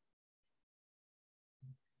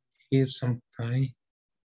 Here sometime.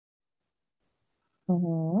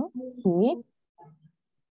 He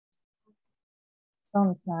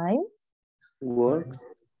sometimes Work.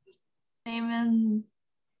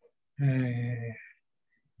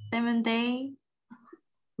 7 days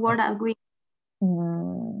work a week.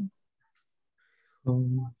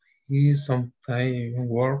 He sometimes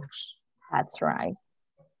works. That's right.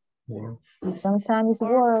 Work. He sometimes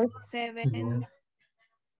works 7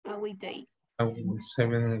 a weekday.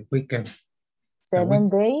 7 weekends. 7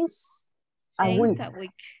 days a Days week. a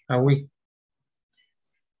week. A week.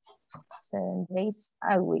 7 days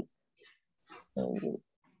a week.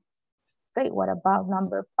 Okay, what about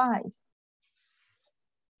number 5?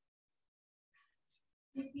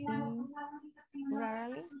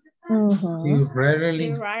 Rarely. He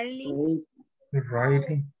rarely. Rarely.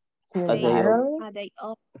 Rarely. A day off. A day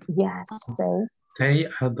off. Yes, Take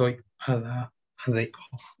a day off.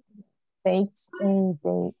 takes a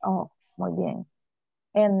day off. Muy bien.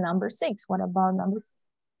 And number 6, what about number 6?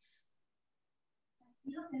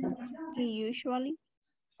 He usually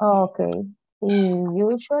Okay, he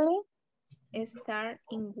usually start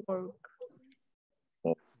in work.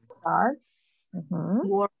 starts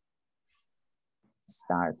Work.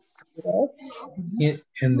 starts work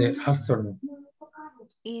In the afternoon.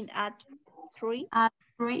 In at 3. At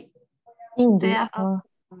 3. in the Yeah.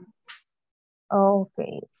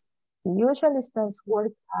 okay. He usually starts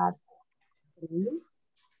work at 3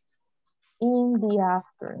 in the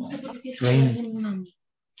afternoon.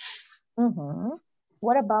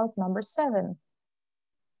 What about number 7?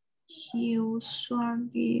 She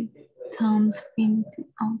usually turns in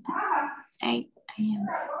at 8 a.m.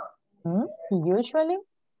 He usually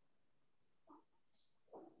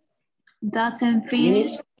Doesn't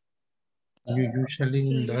finish You usually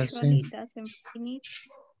He doesn't usually doesn't finish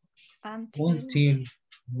until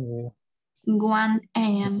 1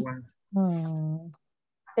 a.m.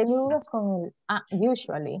 Tengo dudas con el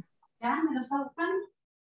usually.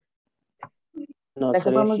 No, ¿De qué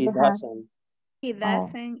sería podemos he dejar? doesn't. He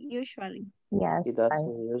doesn't usually. Yes. He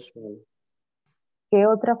doesn't usually. ¿Qué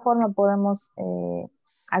otra forma podemos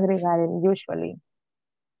agregar el usually?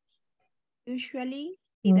 Usually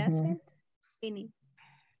he doesn't finish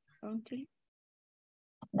until.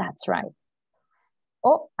 That's right.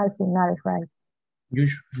 O al final, right?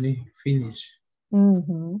 usually finish.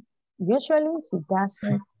 Usually he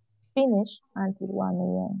doesn't finish until 1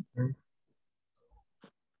 a.m.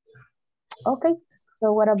 Okay,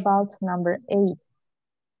 so what about number 8?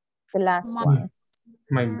 The last one.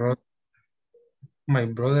 My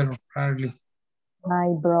brother rarely. My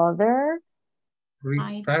brother.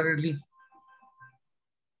 Rarely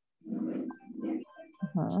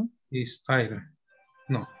is tired.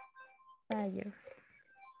 No. Tired.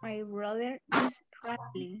 My brother is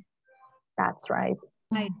rarely. That's right.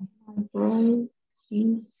 Tired.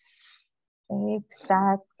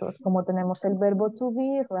 Exacto. Como tenemos el verbo to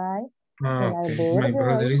be, right? El Okay. My adverbio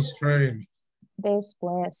brother ahí. is rarely.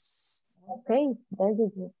 Después. Okay, very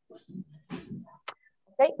good.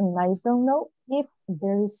 Okay, and I don't know if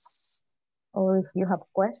there is or if you have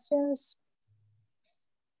questions.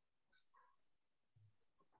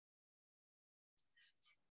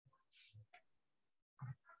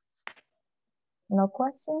 No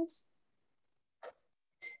questions?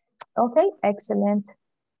 Okay, excellent.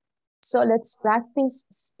 So let's practice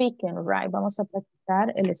speaking, right? Vamos a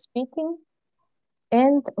practicar el speaking.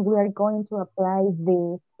 And we are going to apply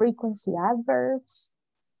the frequency adverbs.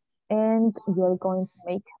 And you're going to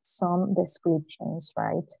make some descriptions,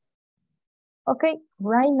 right? Okay,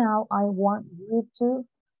 right now I want you to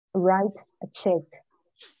write a check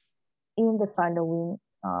in the following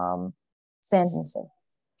sentences.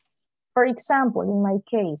 For example, in my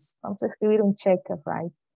case, vamos a escribir un check,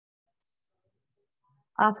 right?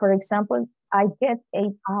 For example, I get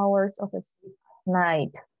 8 hours of sleep at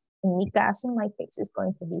night. In mi caso, in my case, it's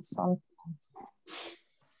going to be sometimes.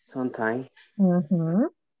 Sometimes.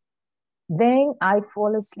 Then I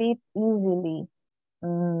fall asleep easily.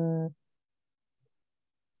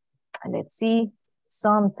 Let's see,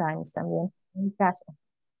 sometimes también, en mi caso.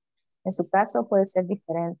 En su caso puede ser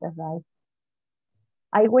diferente, right?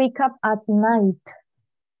 I wake up at night.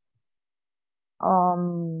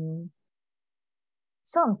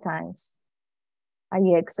 Sometimes. I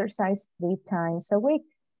exercise 3 times a week.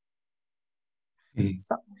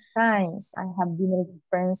 Sometimes I have dinner with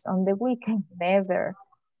friends on the weekend. Never.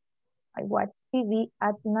 I watch TV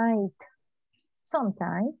at night.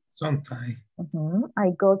 Sometimes. Sometimes.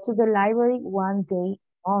 I go to the library 1 day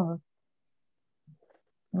a month.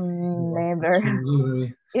 Never.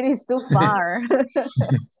 It is too far.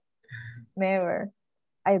 Never.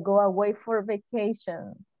 I go away for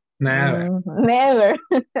vacation. Never. Never.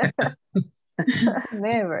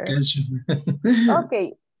 Never.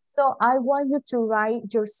 Okay, so I want you to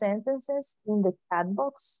write your sentences in the chat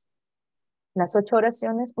box. Las 8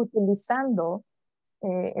 oraciones utilizando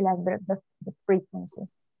el adverb de frequency.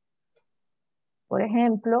 Por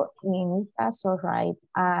ejemplo, en mi caso, right,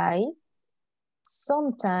 I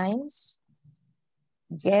sometimes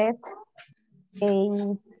get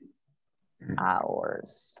 8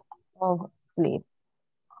 hours of sleep.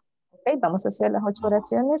 Ok, vamos a hacer las 8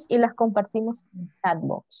 oraciones y las compartimos en chat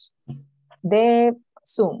box de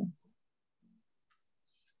Zoom.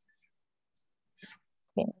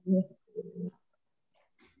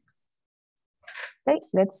 Okay,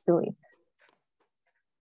 let's do it.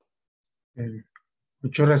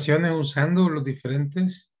 8 oraciones usando los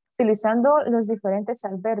diferentes. Utilizando los diferentes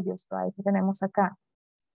adverbios, right, que tenemos acá.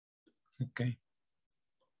 Ok.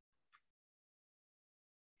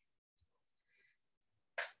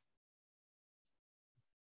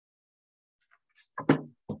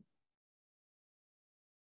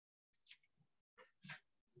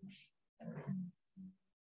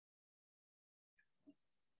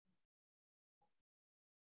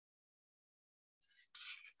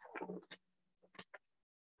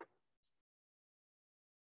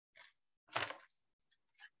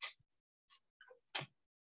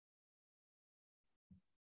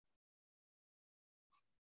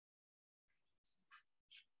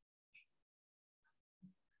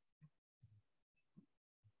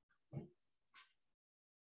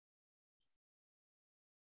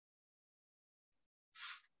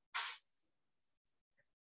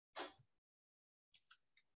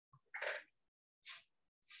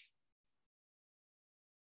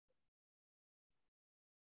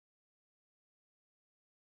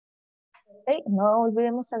 Okay, no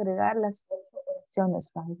olvidemos agregar las 8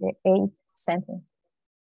 oraciones, right, de 8 sentences.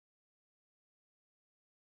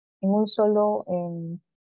 En un solo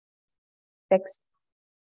texto.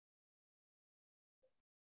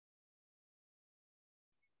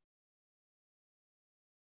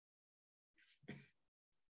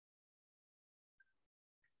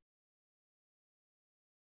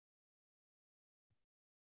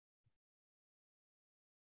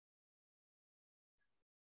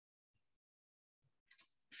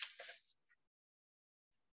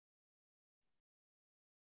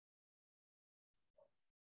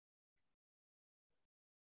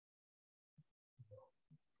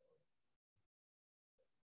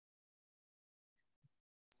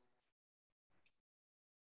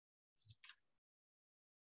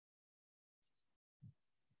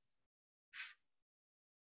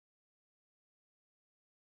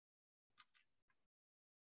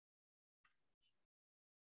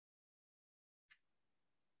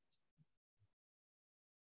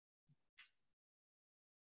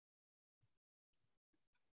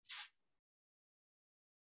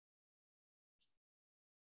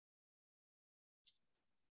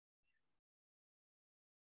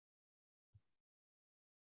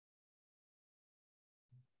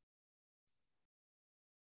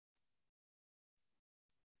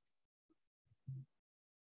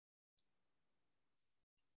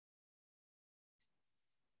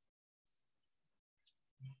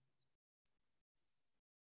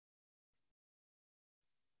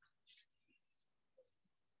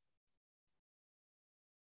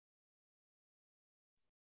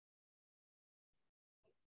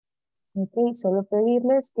 Ok, solo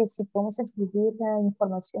pedirles que si podemos escribir la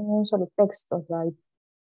información en un solo texto, right?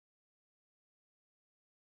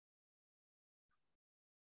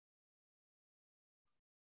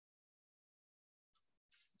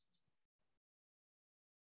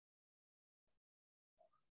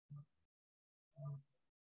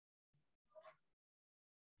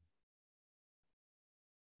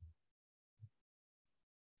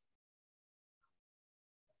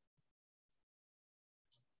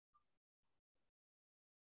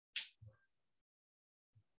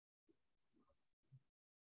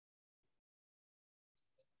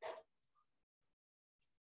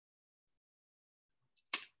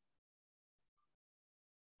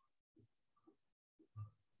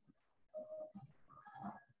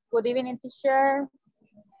 Good evening, teacher.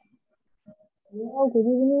 Hello, good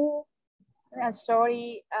evening.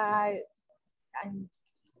 Sorry, I'm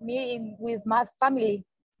meeting with my family.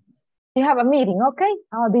 You have a meeting, okay?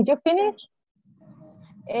 Did you finish?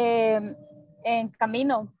 En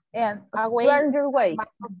camino, and away. You're on your way.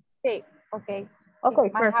 Okay, okay. Okay,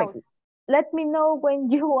 my perfect. house. Let me know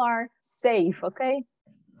when you are safe, okay?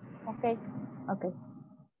 Okay. Okay.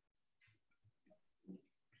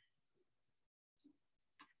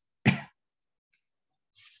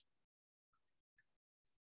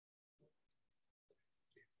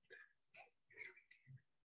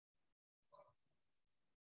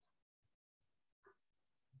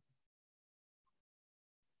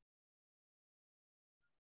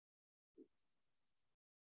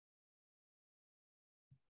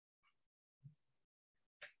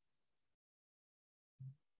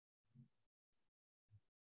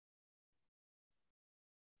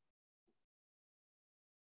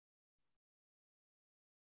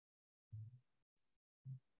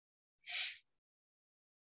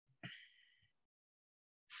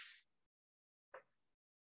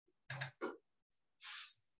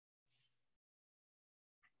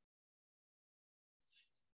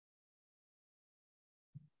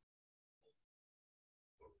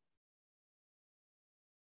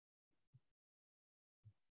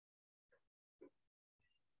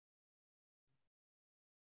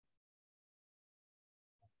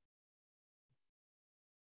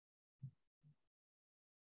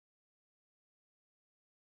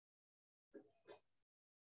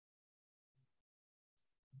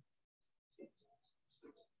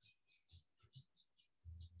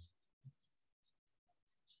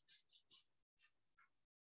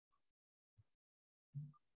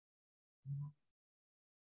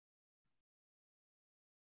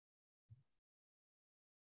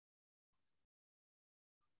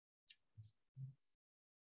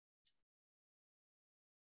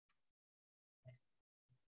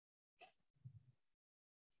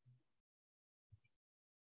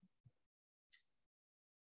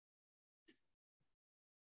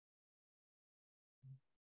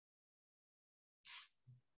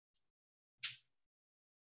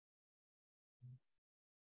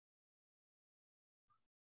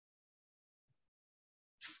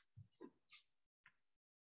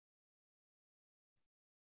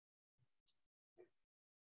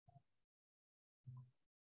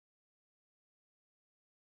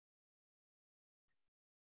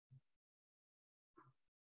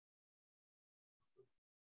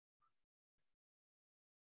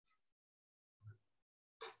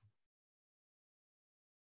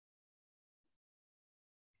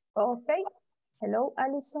 Okay. Hello,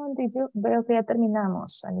 Alison. Veo que ya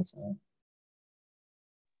terminamos, Alison.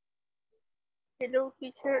 Hello,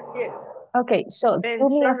 teacher. Yes. Okay, so do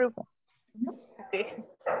me Sorry. Okay.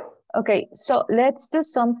 Okay, so let's do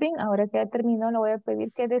something. Ahora que ya terminó, le voy a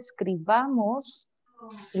pedir que describamos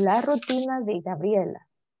la rutina de Gabriela.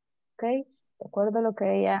 Okay, de acuerdo a lo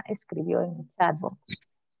que ella escribió en el chatbox.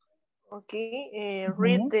 Okay,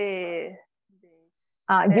 read the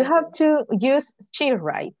you have to use she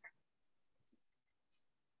write.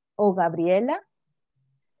 O Gabriela.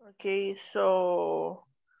 Okay, so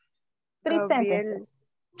Three sentences.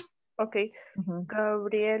 Okay.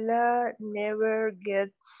 Gabriela never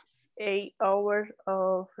gets 8 hours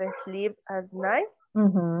of sleep at night.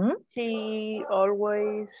 She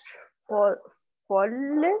always falls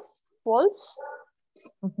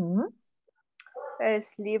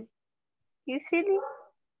asleep easily,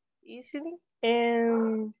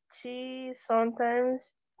 and she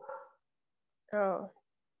sometimes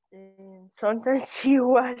she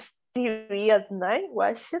watches TV at night.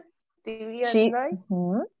 Watches TV at night.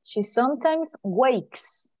 She sometimes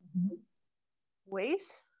wakes.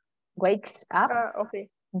 Wakes up. Okay.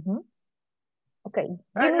 Okay.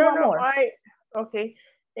 Give me one more. Okay.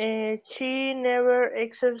 She never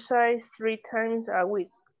exercises 3 times a week.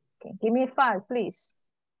 Okay. Give me 5, please.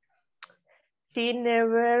 She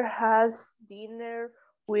never has dinner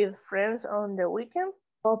with friends on the weekend.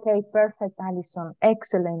 Okay, perfect, Alison.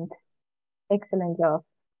 Excellent. Excellent job.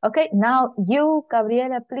 Okay, now you,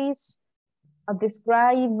 Gabriela, please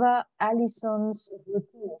describe Alison's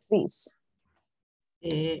routine, please.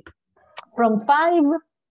 From 5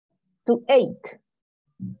 to 8.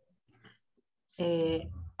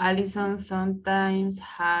 Alison sometimes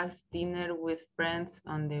has dinner with friends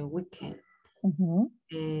on the weekend.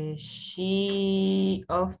 She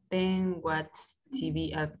often watches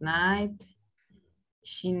TV at night.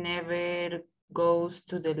 She never goes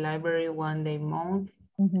to the library one day a month.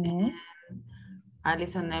 And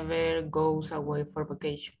Alison never goes away for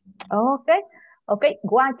vacation. Okay, okay,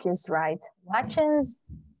 watches, right? Watches.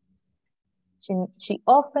 She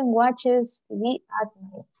often watches TV at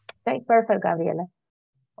night. Okay, perfect, Gabriela.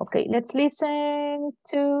 Okay, let's listen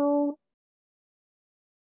to,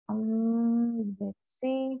 let's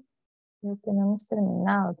see, no tenemos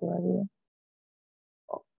terminado todavía.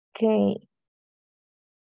 Okay.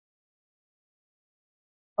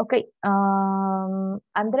 Okay,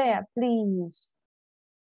 Andrea, please.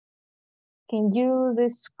 Can you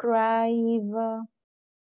describe,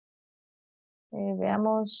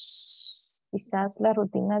 veamos, quizás la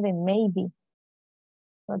rutina de maybe.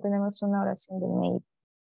 No tenemos una oración de maybe.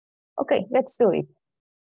 Okay, let's do it.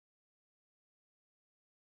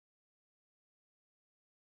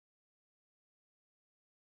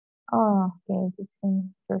 Oh, okay.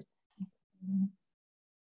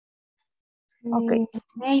 Okay.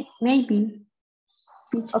 Maybe.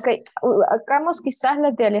 Okay, hagamos quizás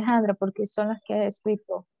las de Alejandra porque son las que he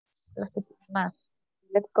escrito, las que más.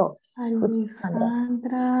 Let's go.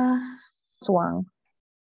 Alejandra. Swan.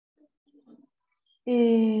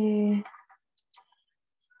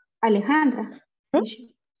 Alejandra.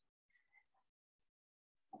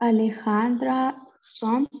 Alejandra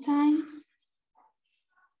sometimes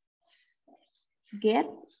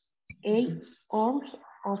gets 8 hours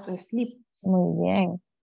of sleep. Muy bien.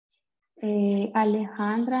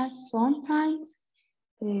 Alejandra sometimes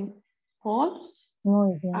falls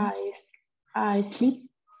asleep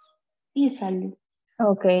easily.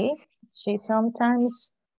 Okay. She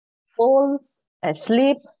sometimes falls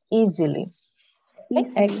asleep easily.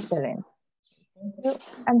 Okay. Excellent. Thank you,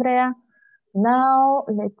 Andrea. Now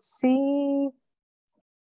let's see.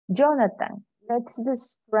 Jonathan, let's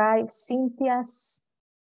describe Cynthia's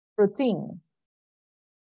routine.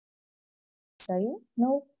 ¿Ahí?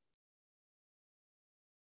 No.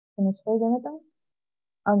 ¿Se nos fue, Jonathan?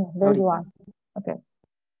 Oh, no, there you are. Okay.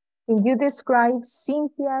 Can you describe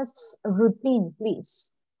Cynthia's routine,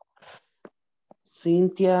 please?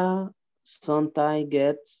 Cynthia sometimes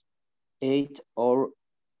gets 8 hours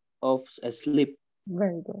of sleep.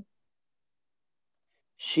 Very good.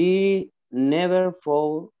 She never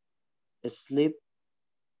falls asleep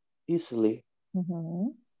easily.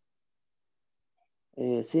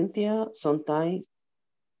 Cynthia sometimes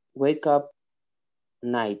wake up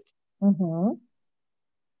night.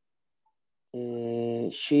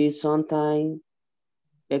 She sometimes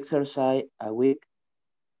exercise a week.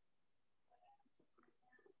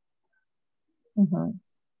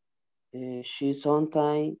 She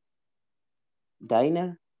sometimes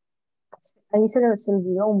dinner. Ahí se le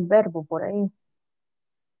olvidó un verbo por ahí.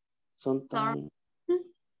 Sometimes.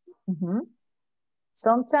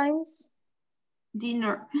 Sometimes.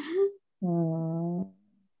 Dinner.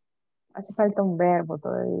 Hace falta un verbo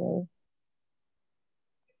todavía.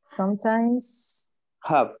 Sometimes.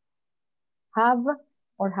 Have. Have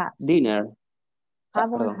or has? Dinner.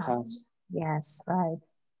 Have or Pardon, has. Yes, right.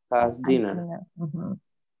 Has dinner.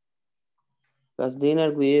 Has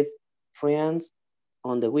dinner with friends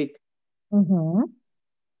on the week.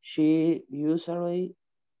 She usually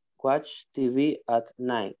watch TV at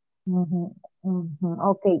night.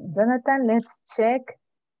 Okay, Jonathan, let's check.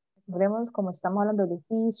 Veremos como estamos hablando de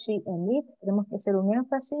he, she, and it. Tenemos que hacer un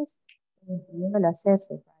énfasis en las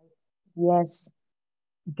S. Yes.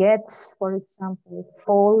 Gets, for example,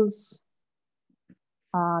 falls,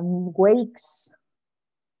 wakes,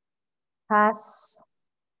 has,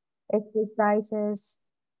 exercises,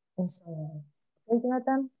 and so on. Okay,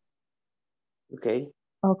 Jonathan? Okay.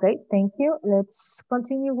 Okay, thank you. Let's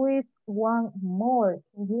continue with one more.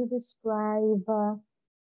 Can you describe,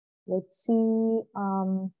 let's see,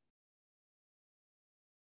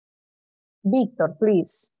 Victor,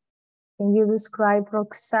 please. Can you describe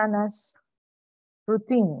Roxana's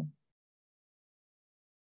routine?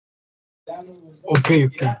 Okay.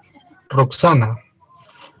 Roxana.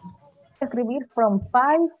 Escribir from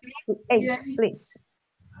 5 to 8, please.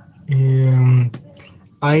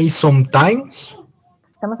 I sometimes.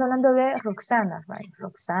 Estamos hablando de Roxana, right?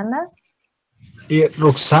 Roxana.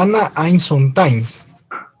 Roxana I'm sometimes.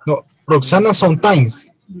 No, Roxana sometimes.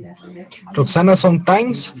 Roxana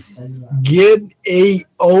sometimes get 8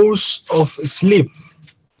 hours of sleep.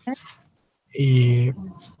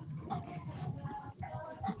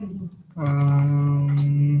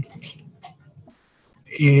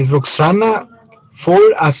 Roxana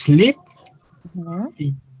fall asleep.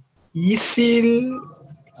 Easy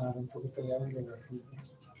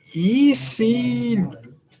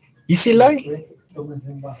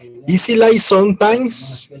lie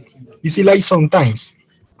sometimes.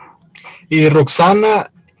 Roxana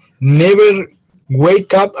never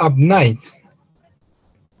wake up at night.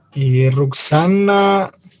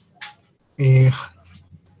 Roxana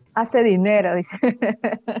Hace dinero, dice.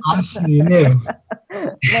 hace dinero.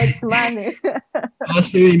 Makes money.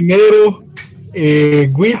 Hace dinero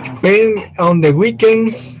with pen on the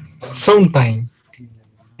weekends sometime.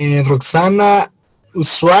 Roxana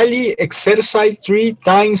usually exercise 3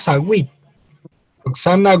 times a week.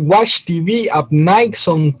 Roxana watch TV at night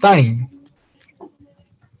sometime.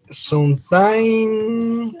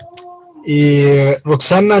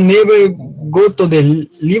 Roxana never go to the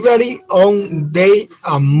library on day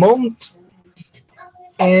a month.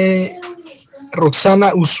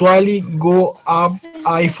 Roxana usually go up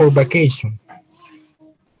for vacation.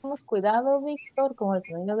 Tenemos cuidado, Víctor, con el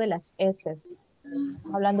sonido de las S.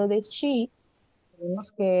 Hablando de she,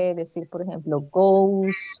 tenemos que decir, por ejemplo,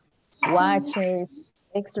 goes, watches,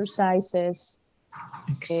 exercises,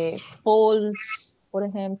 falls, por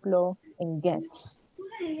ejemplo, and gets.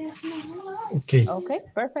 Okay,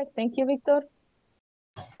 perfect. Thank you, Victor.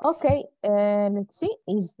 Okay, let's see.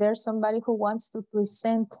 Is there somebody who wants to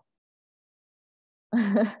present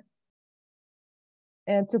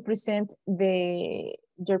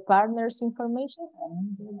your partner's information?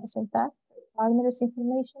 Presentar partner's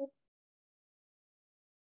information?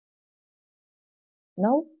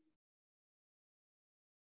 No?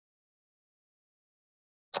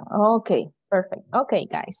 Okay, perfect. Okay,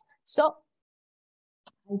 guys. So,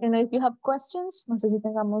 I don't know if you have questions. No sé si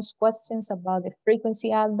tengamos questions about the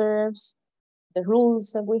frequency adverbs, the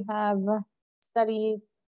rules that we have studied.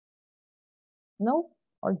 No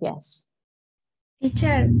or yes?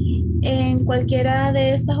 Teacher, en cualquiera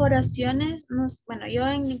de estas oraciones, bueno, yo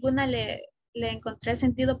en ninguna le encontré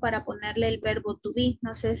sentido para ponerle el verbo to be.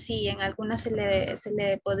 No sé si en alguna se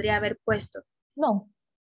le podría haber puesto. No.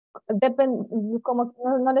 Como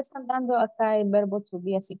no le están dando acá el verbo to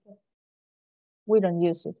be, así que we don't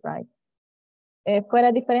use it, right?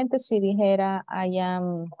 Fuera diferente si dijera I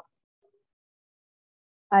am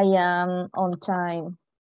on time.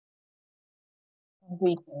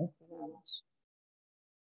 Weekends, digamos.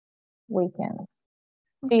 Weekends.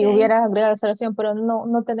 Okay. Si hubiera agregado esa oración, pero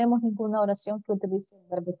no tenemos ninguna oración que utilice el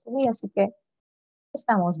verbo to be, así que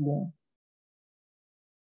estamos bien.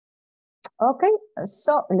 Okay,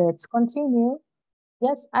 so let's continue.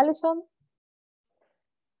 Yes, Alison.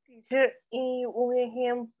 Teacher, y un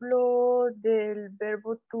ejemplo del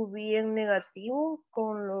verbo to be en negativo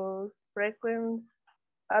con los frequent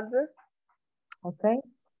adverbs. Okay.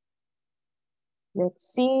 Let's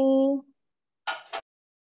see.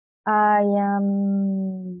 I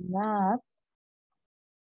am not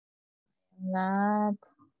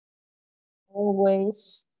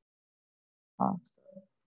always. Oh, sorry.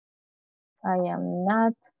 I am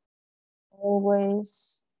not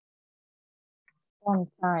always on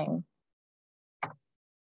time.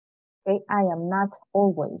 Okay, I am not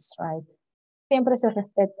always, right? Siempre se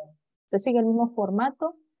respeta. Se sigue el mismo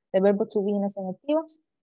formato de verbo to be en las negativas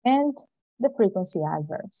and the frequency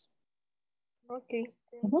adverbs. Okay.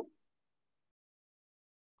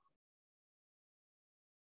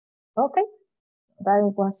 Okay, that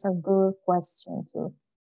was a good question too.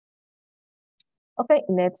 Okay,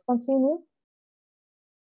 let's continue.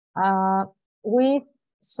 With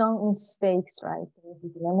some mistakes, right?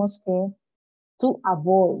 Tenemos que to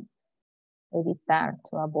avoid, evitar,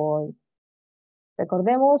 to avoid.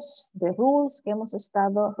 Recordemos the rules que hemos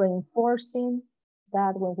estado reinforcing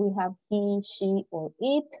that when we have he, she, or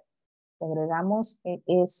it, agregamos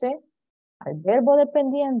ES al verbo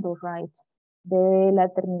dependiendo, right, de la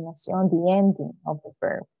terminación, the ending of the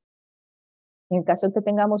verb. En el caso que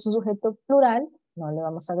tengamos un sujeto plural, no le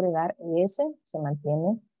vamos a agregar ES, se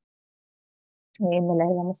mantiene. No le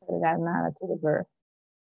vamos a agregar nada to the verb.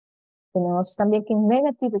 Tenemos también que en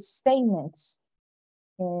negative statements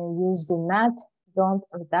use do not, don't,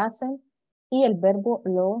 or doesn't. Y el verbo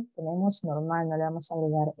lo tenemos normal, no le vamos a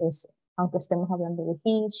agregar ese, aunque estemos hablando de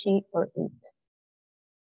he, she, or it.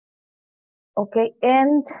 Ok,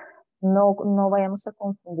 and no vayamos a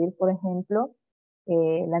confundir, por ejemplo,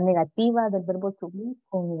 la negativa del verbo to be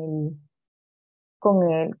con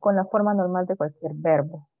con la forma normal de cualquier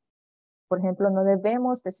verbo. Por ejemplo, no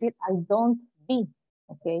debemos decir I don't be,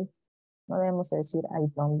 ¿ok? No debemos decir I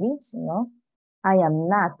don't be, sino I am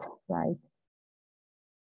not, right?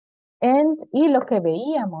 Y lo que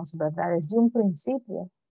veíamos, ¿verdad? Desde un principio,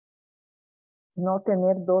 no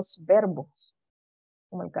tener dos verbos,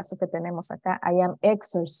 como el caso que tenemos acá, I am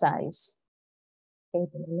exercise. Okay,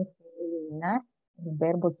 tenemos que eliminar el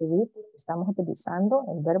verbo to be porque estamos utilizando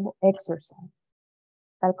el verbo exercise,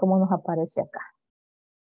 tal como nos aparece acá.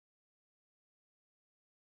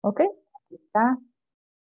 Ok, aquí está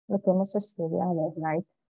lo que hemos estudiado, right?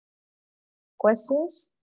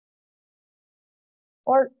 Questions?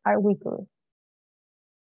 Or are we good?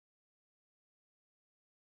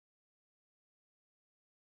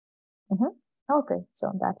 Okay,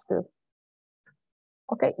 so that's good.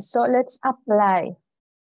 Okay, so let's apply.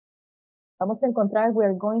 Vamos a encontrar,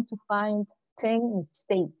 we're going to find 10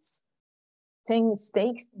 mistakes. 10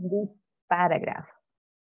 mistakes in this paragraph.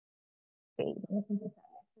 Okay, vamos a empezar.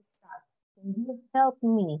 Let's start. Can you help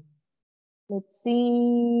me? Let's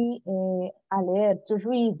see, a leer, to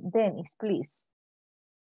read, Dennis, please.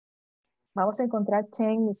 Vamos a encontrar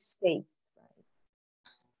 10 mistakes.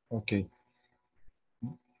 Okay.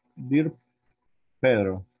 Dear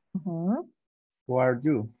Pedro, who are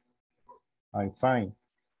you? I'm fine.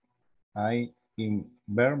 I in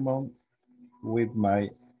Vermont with my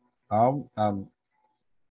aunt and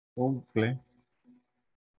uncle.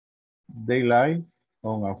 They live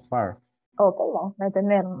on a farm. Ok, vamos a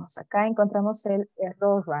detenernos. Acá encontramos el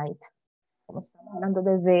error, right. Como estamos hablando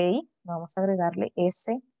de they, vamos a agregarle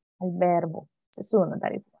S al verbo. Ese es uno,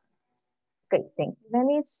 that is one. Ok, thank you,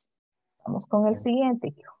 Dennis. Vamos con el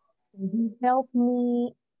siguiente. Can you help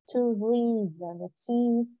me to read? Let's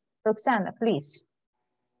see. Roxana, please.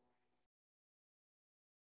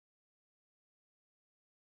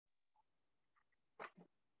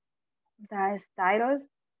 The styles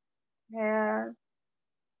here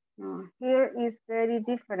is very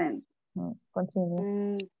different.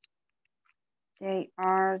 Continue. They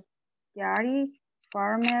are dairy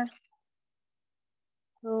farmers,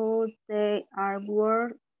 so they are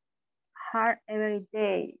work hard every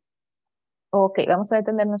day. Ok, vamos a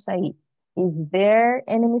detenernos ahí. Is there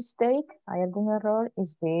any mistake? ¿Hay algún error?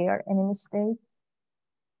 Is there any mistake?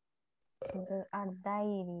 There are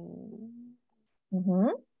dairy.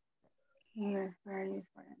 Here, very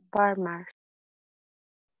different. Farmers.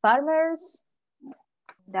 Farmers.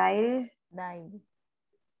 Dairy. Dairy.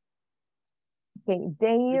 Okay,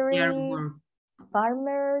 dairy.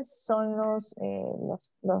 Farmers son los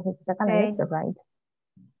que sacan la leche, right?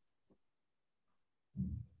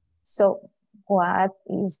 So, what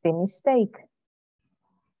is the mistake?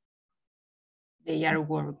 They are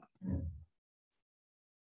work.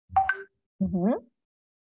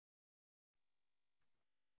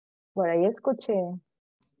 Por ahí escuché.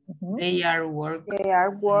 They are work. They are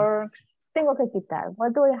work. Tengo que quitar.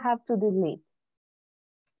 What do I have to delete?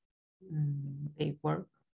 They work.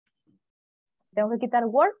 ¿Tengo que quitar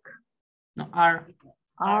work? No, are.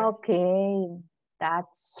 Okay,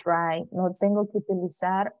 that's right. No tengo que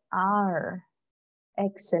utilizar are.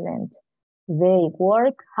 Excellent. They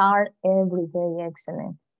work hard every day.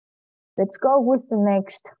 Excellent. Let's go with the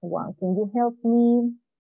next one. Can you help me?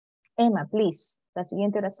 Emma, please. La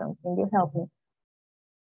siguiente oración. Can you help me?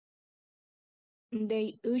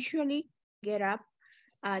 They usually get up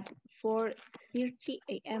at 4:30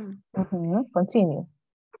 a.m. Continue.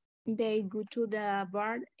 They go to the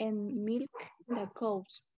barn and milk the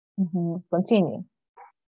cows. Continue.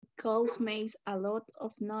 Cows make a lot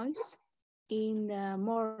of noise in the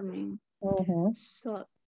morning. So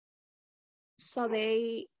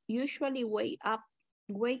they usually make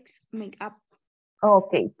up.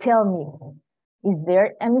 Okay, tell me. Is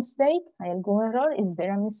there a mistake? ¿Hay algún error? Is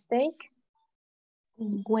there a mistake?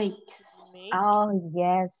 Wakes. Oh,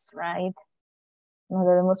 yes, right. No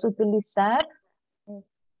debemos utilizar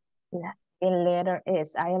el letter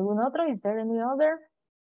S. ¿Hay algún otro? Is there any other?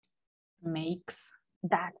 Makes.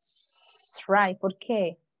 That's right. ¿Por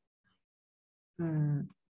qué?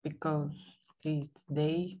 Because it's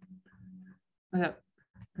they. O sea,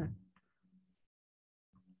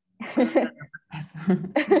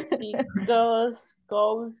 because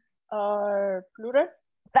cows are plural.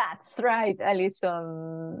 That's right,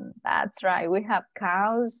 Alison. That's right. We have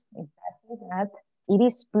cows. Exactly that. It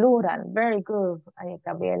is plural. Very good,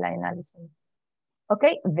 Gabriela and Alison.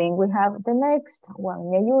 Okay, then we have the next one.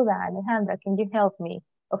 Me ayuda, Alejandra. Can you help me?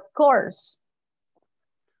 Of course.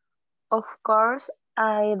 Of course,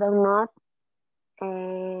 I do not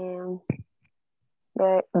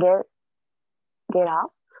get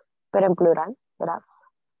up, pero en plural, get up.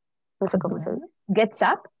 No sé cómo se dice. Gets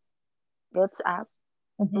up. Gets up.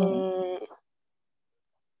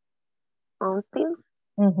 Until.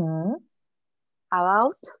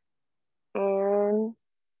 About. And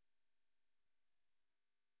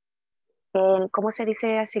 ¿cómo se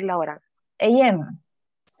dice así la hora? AM.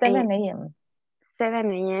 7 AM. 7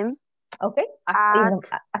 AM. Okay,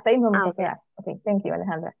 hasta ahí vamos a quedar. Okay, thank you,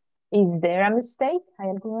 Alejandra. Is there a mistake? ¿Hay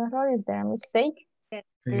algún error? Is there a mistake?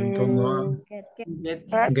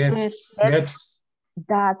 Gets.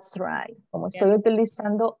 That's right. Como estoy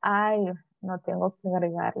utilizando I, no tengo que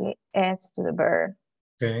agregarle S to the verb.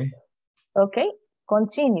 Okay. Okay,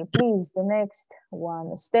 continue, please. The next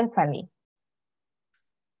one, Stephanie.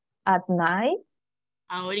 At night.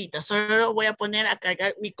 Ahorita, solo voy a poner a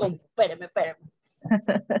cargar mi compu. Espérame.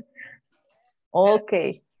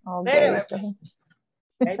 Okay.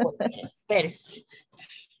 Espérese.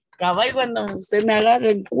 Cabal cuando usted me agarra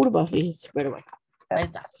en curva, fíjese, pero bueno, ahí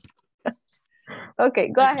está. Okay,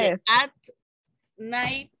 go ahead. At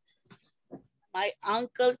night, my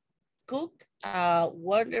uncle cooked a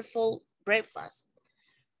wonderful breakfast.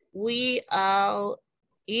 We all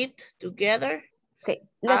eat together. Okay,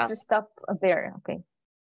 let's stop there. Okay,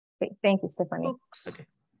 thank you, Stephanie. Okay.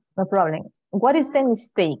 No problem. What is the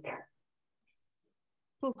mistake?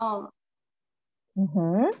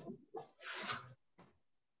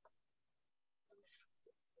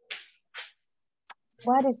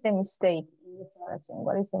 What is the mistake?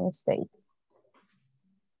 What is the mistake?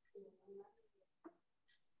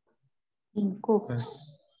 Yes,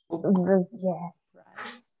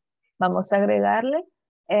 right. Vamos a agregarle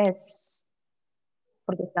es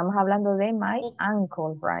porque estamos hablando de my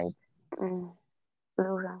uncle, right?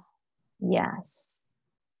 Plural. Yes.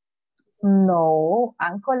 No,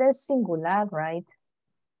 uncle es singular, right?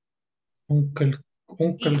 Uncle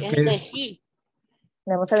es.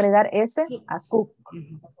 Debemos agregar ese a cook.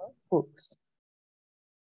 Cooks.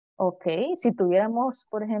 Ok, si tuviéramos,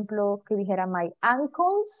 por ejemplo, que dijera my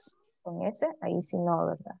uncles, con ese, ahí sí no,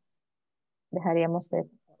 ¿verdad? Dejaríamos de.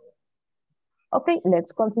 Okay,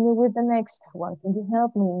 let's continue with the next one. Can you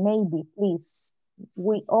help me? Maybe, please.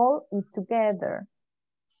 We all eat together.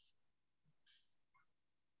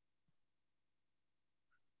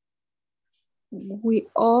 We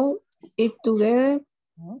all eat together.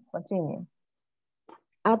 Continue.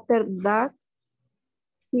 After that,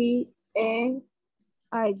 he and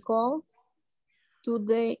I go to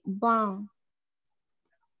the bank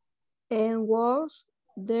and was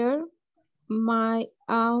there. My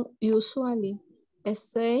aunt usually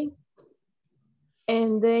stay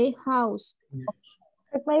in the house.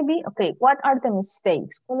 It may be. Okay, what are the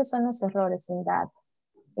mistakes? ¿Cuáles son los errores in that?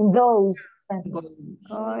 In those.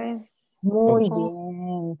 Muy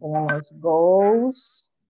bien. Tenemos goes.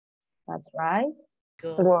 That's right.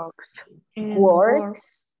 Works.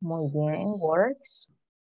 Works. Muy bien. Works.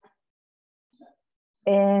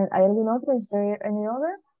 And ¿hay algún otro? Is there any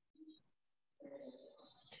other?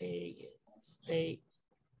 Stay.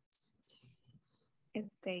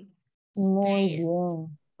 Muy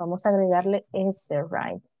bien. Vamos a agregarle ese,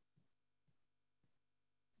 right?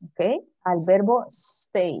 Ok. Al verbo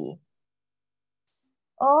stay.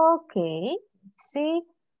 Okay. Let's see.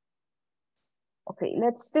 Okay,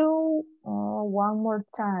 let's do one more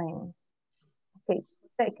time. Okay,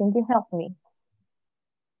 can you help me?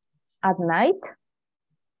 At night.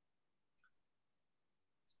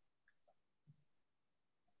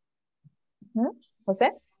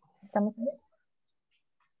 José, ¿estamos bien?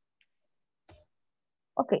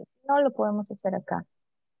 Ok, no lo podemos hacer acá.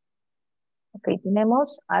 Ok,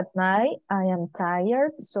 tenemos at night, I am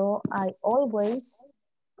tired, so I always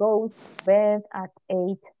go to bed at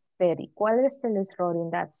 8:30. ¿Cuál es el error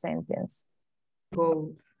in that sentence?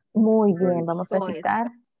 Goes. Muy bien, vamos a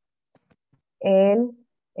quitar el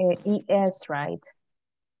ES, right?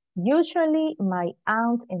 Usually my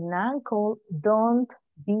aunt and uncle don't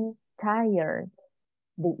be tired.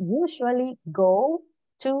 They usually go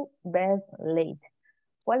to bed late.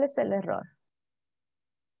 ¿Cuál es el error?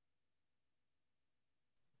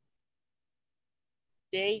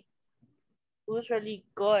 They usually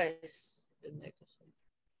goes.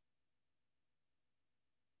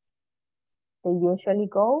 They usually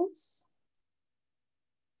goes.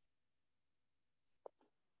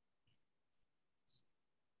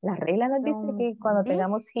 La regla nos dice que cuando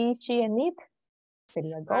tengamos he, she, and it,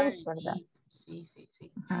 sería goes, ¿verdad? Sí.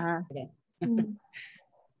 Ajá.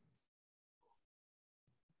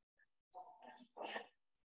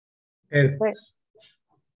 Pues,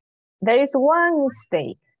 there is one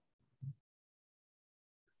mistake.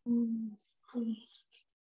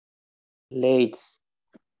 Late.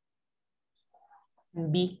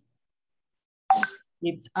 Be.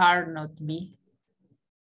 It's are, not be.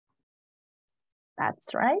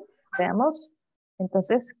 That's right. Veamos.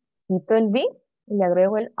 Entonces, quito el B y le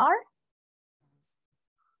agrego el R.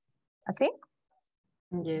 ¿Así?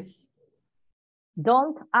 Yes.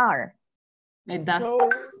 Don't are. It does.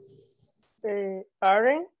 So,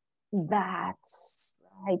 aren't. That's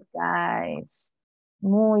right, guys.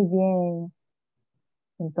 Muy bien.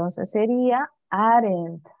 Entonces sería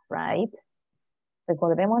aren't, right?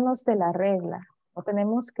 Recordémonos de la regla. No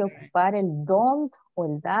tenemos que ocupar el don't o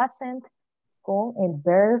el doesn't con el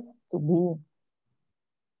verb to be.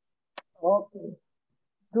 Okay.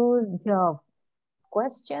 Good job.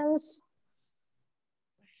 Questions?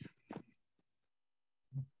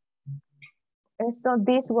 And so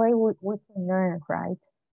this way we can learn, right?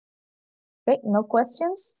 Okay, no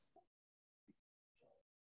questions?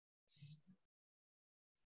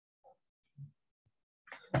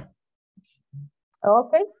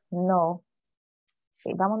 Okay, no.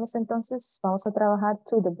 Okay, vámonos entonces, vamos a trabajar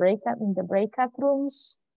in the breakout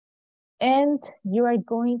rooms. And you are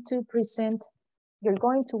going to you're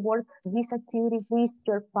going to work this activity with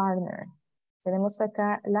your partner. Tenemos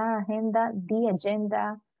acá la agenda, the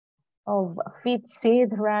agenda of Fit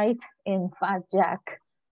Sid, right? And Fat Jack.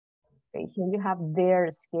 Okay, here you have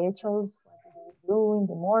their schedules, what they do in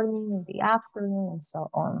the morning, in the afternoon, and so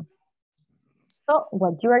on. So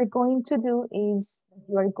what you are going to do is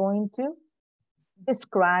you are going to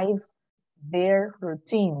describe their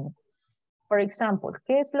routine. For example,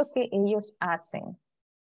 ¿qué es lo que ellos hacen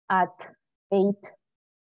at 8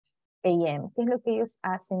 a.m.? ¿Qué es lo que ellos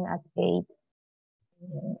hacen at 8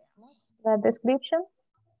 a.m.? La description.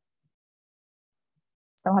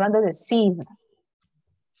 Estamos hablando de Sid.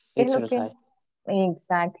 ¿Qué es lo que?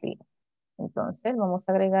 Exactly. Entonces, vamos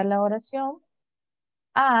a agregar la oración.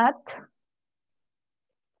 At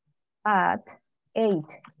 8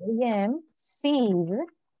 a.m., Sid,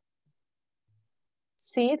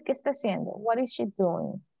 ¿qué está haciendo? What is she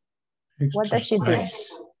doing? What does she do?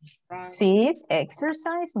 Sid,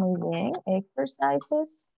 exercise, muy bien,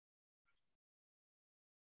 exercises.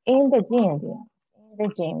 In the gym,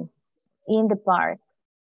 in the park.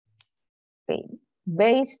 Okay.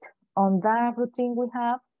 Based on that routine we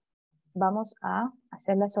have, vamos a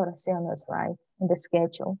hacer las oraciones, right? In the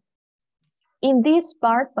schedule. In this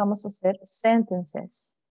part, vamos a hacer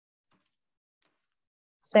sentences.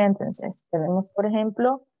 Sentences. Tenemos, por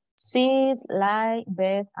ejemplo, sit, lie,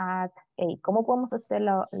 bed, at, 8. ¿Cómo podemos hacer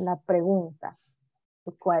la pregunta?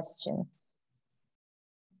 The question.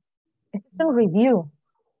 Este es un review.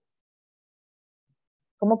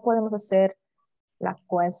 ¿Cómo podemos hacer la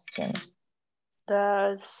question?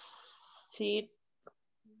 Does sit,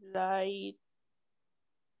 lie.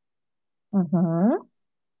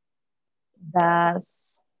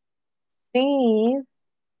 Does sit,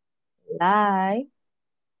 lie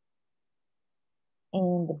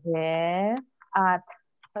in the bed at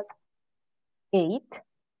 8?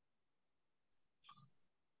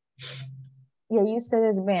 Y ahí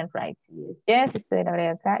ustedes ven, right? Yes, ustedes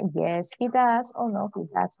agregan acá, yes, he does, o no, he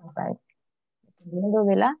doesn't, right? Dependiendo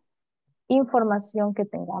de la información que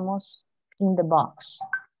tengamos in the box.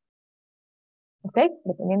 Okay,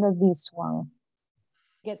 dependiendo de this one.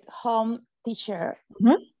 Get home, teacher.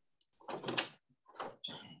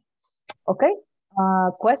 Okay,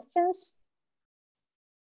 questions?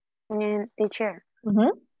 Teacher.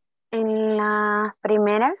 En las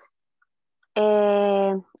primeras,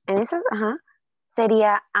 en esas,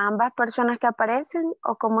 ¿sería ambas personas que aparecen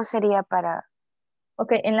o cómo sería para...?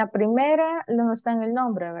 Ok, en la primera no está en el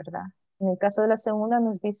nombre, ¿verdad? En el caso de la segunda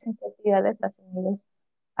nos dicen qué actividades hacen ellos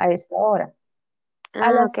a esta hora.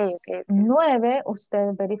 A las 9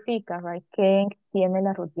 usted verifica, right, que tiene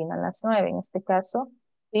la rutina a las 9. En este caso,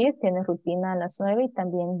 sí, tiene rutina a las 9 y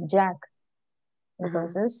también Jack.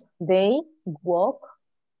 Entonces, they walk,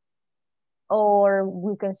 or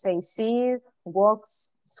we can say Sid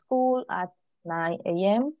walks school at 9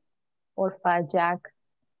 a.m. or Fat Jack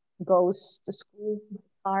goes to school.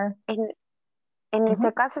 En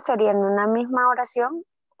ese caso, ¿serían una misma oración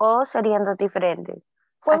o serían dos diferentes?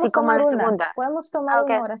 Podemos Así como la segunda. Podemos tomar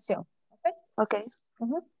una oración. Okay.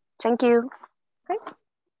 Thank you. Okay.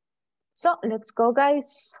 So let's go,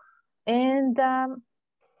 guys. And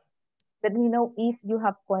let me know if you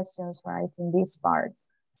have questions, right, in this part.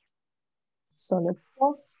 So let's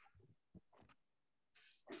go.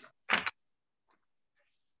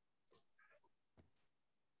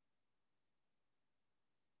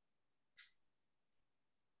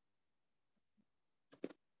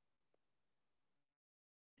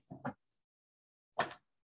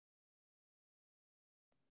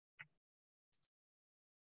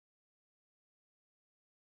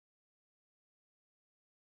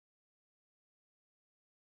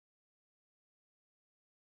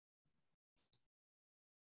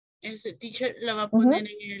 Ese teacher la va a poner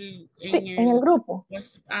en el, Sí, en el grupo.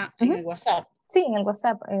 en el WhatsApp. Sí, en el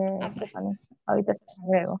WhatsApp, Ah, Stephanie. Ahorita se las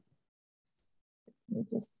agrego.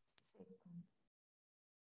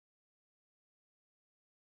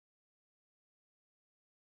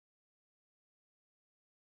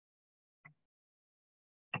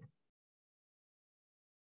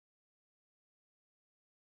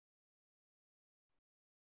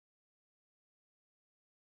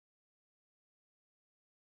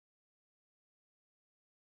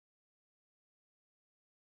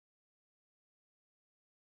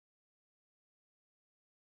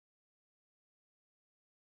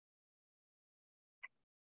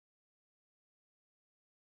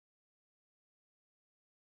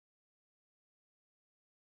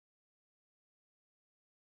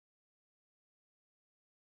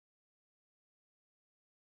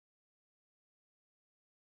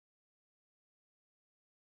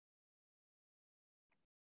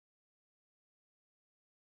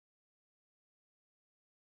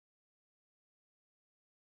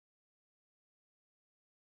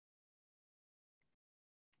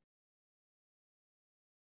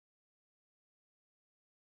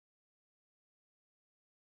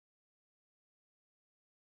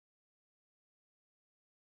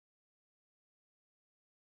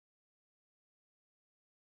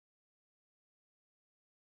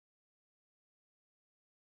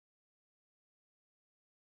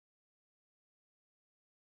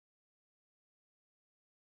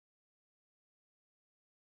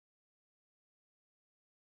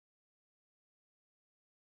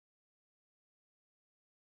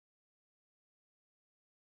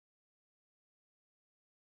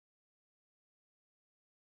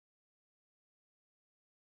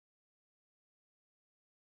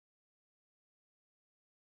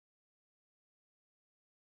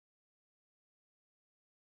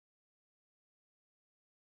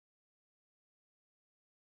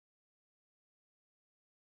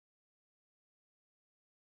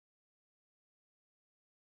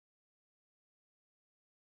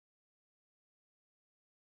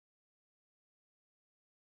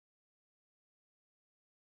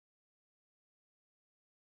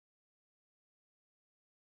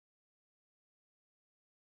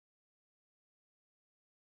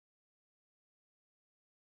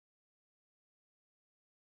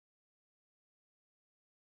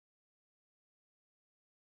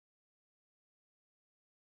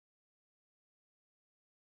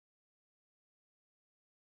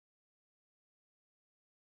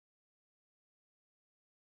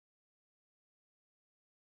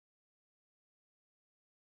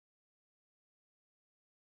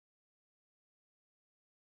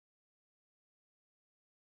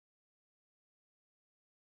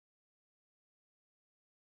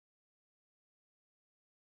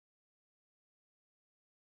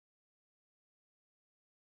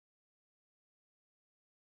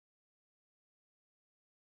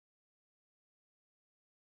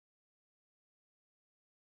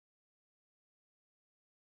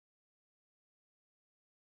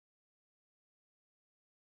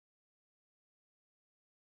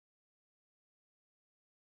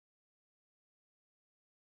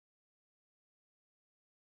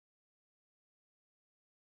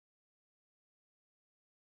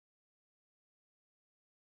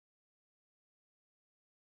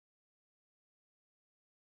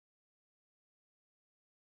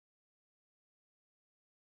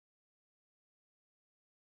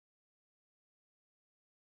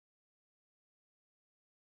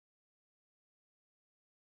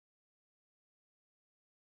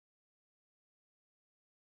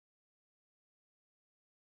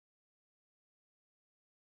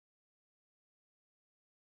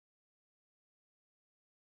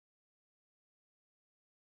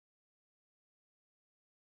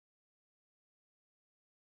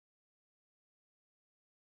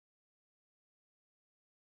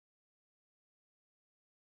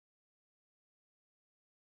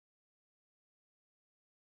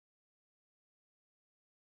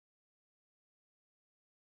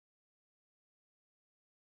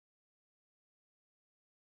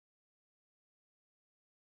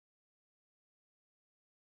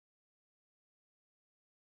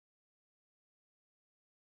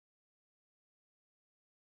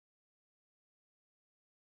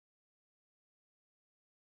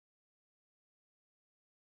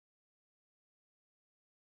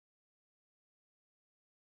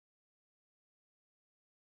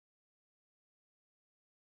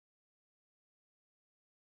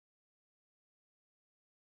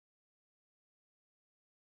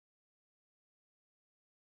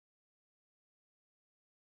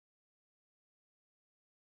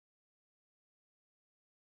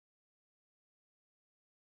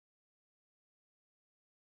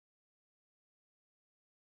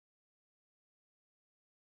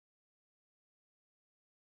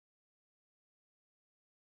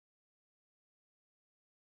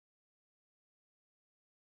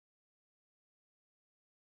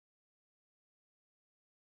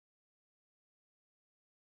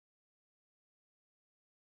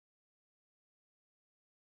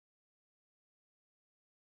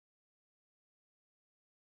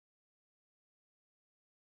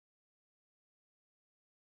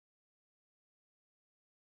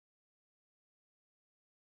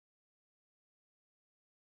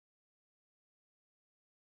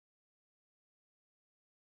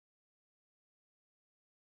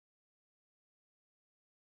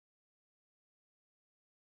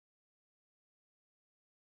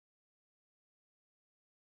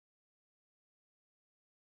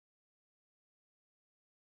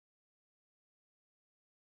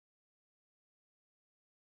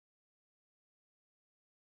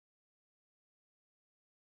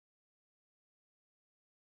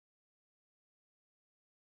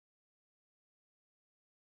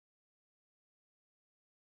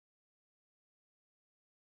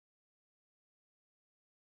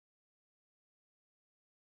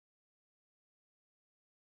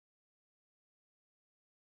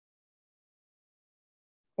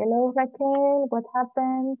 Hello, Raquel. What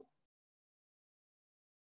happened?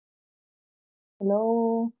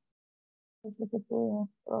 Hello. Ese tipo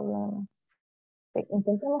de problemas. Ok,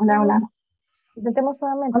 intentemos. Hola, hola. Intentemos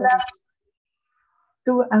nuevamente. Hola.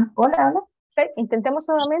 Hola, hola. Ok, intentemos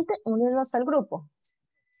nuevamente unirnos al grupo.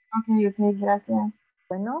 Ok, gracias.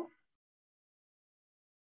 Bueno.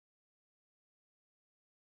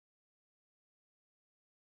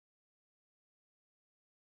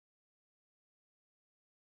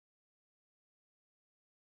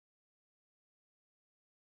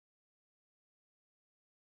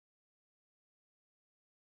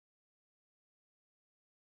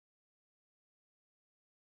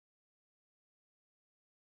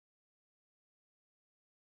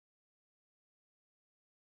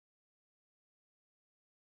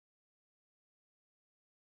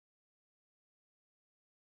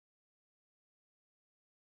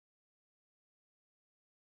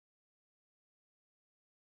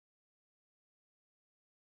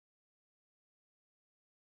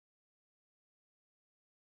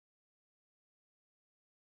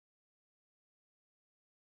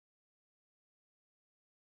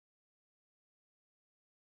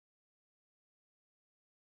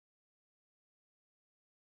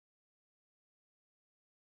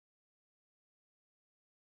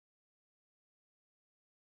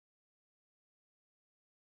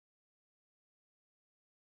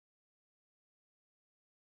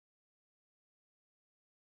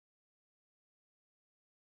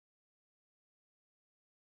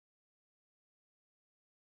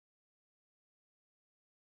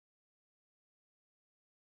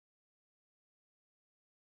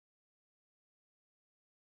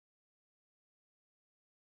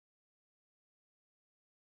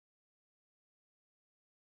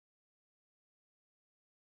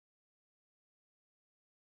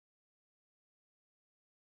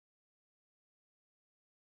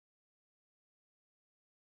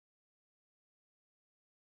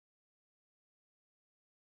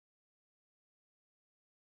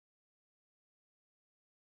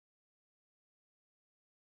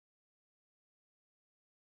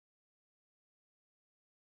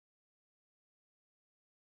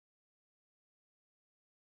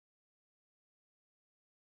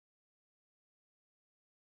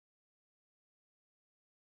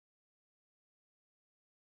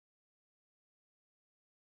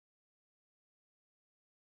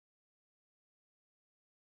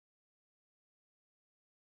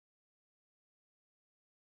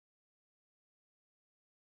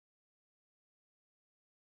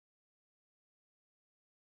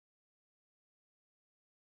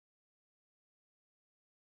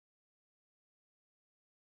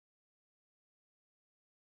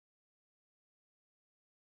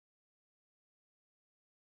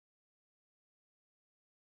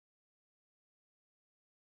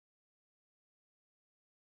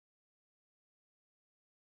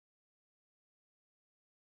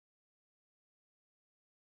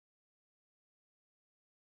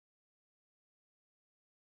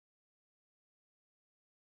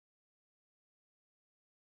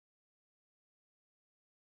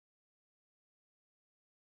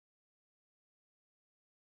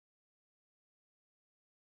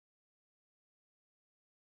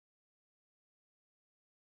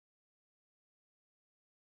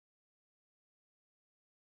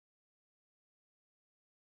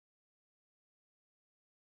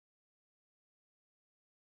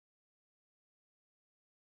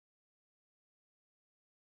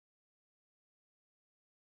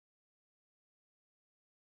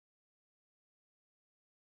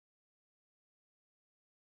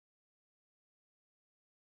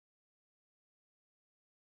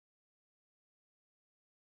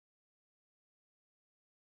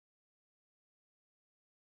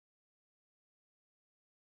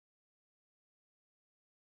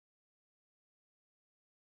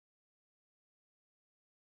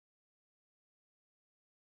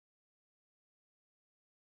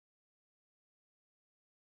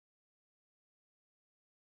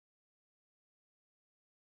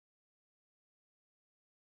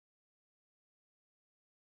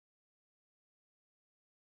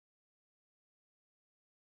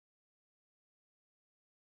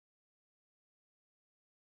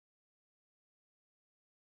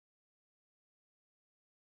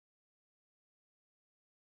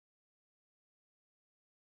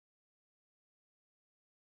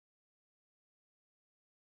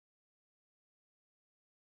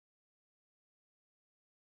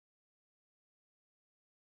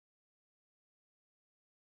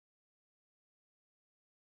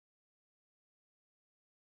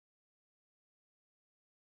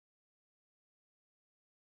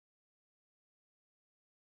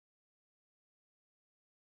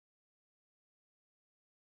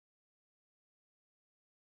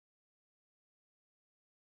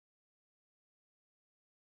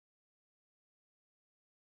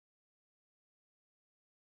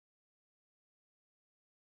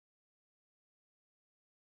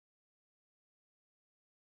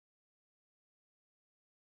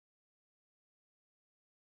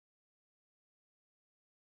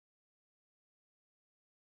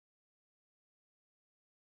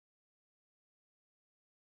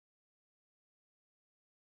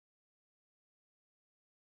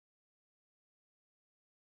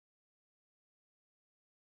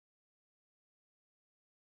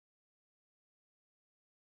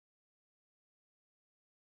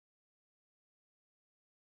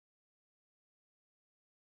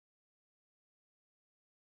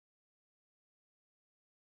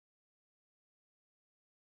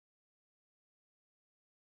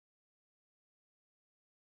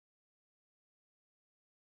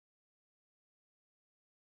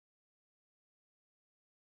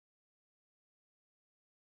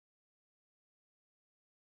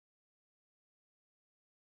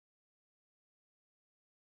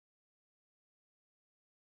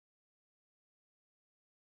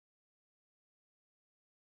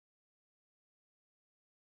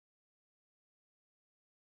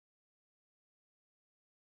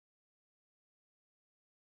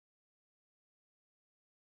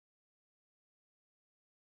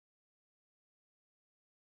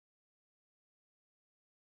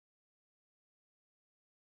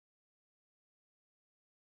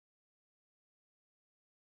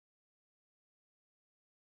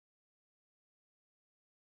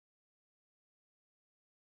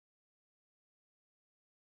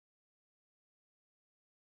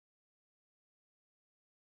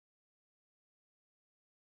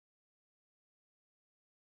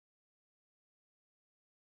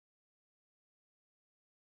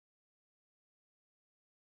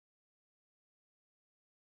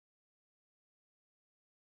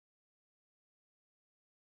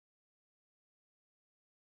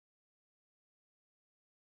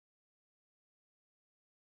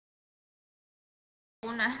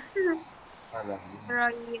 una. Pero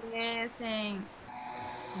es en...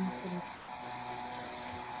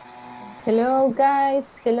 Hello,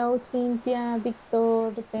 guys. Hello, Cynthia,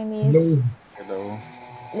 Victor, Dennis. Hello.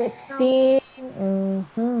 Let's see.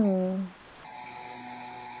 Mhm.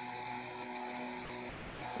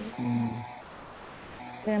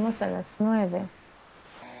 Tenemos a las 9.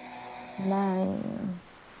 9.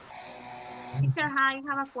 Teacher, I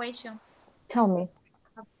have a question Tell me.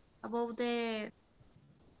 about your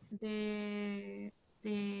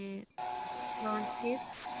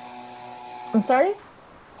kids, I'm sorry?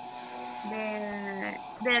 the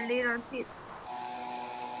little kids.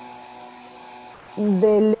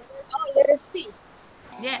 Letter C.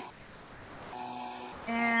 Yeah.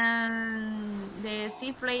 And the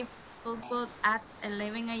C play football at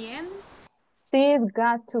 11 a.m. Sid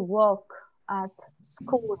got to walk at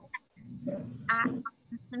school.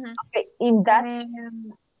 Okay, in that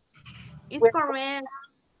it's correct.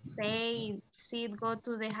 Say Sid go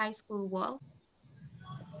to the high school walk.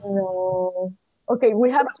 No. Okay, we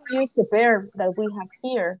have to use the verb that we have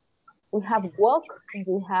here. We have walk and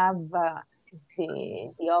we have the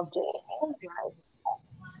object. Right?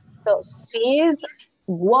 So Sid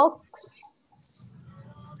walks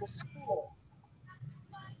to school.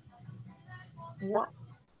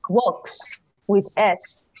 Walks with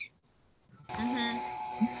S.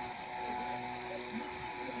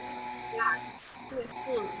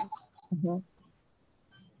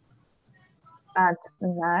 At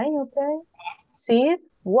 9, okay. Sid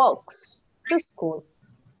walks to school.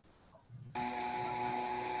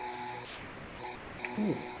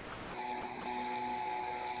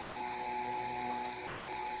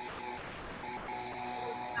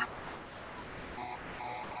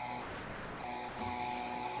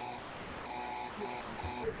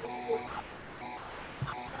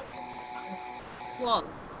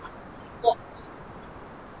 Walks.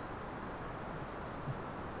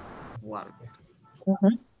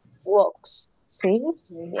 Walks. See?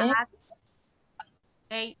 At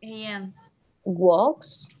 8 a.m.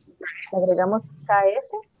 Walks. Agregamos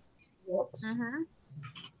KS. Walks.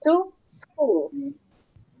 To school.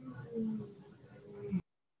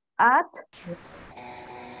 At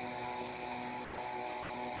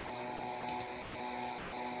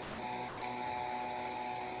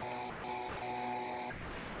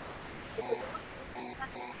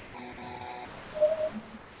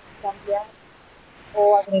cambiar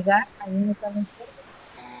o agregar algunos a los verbos.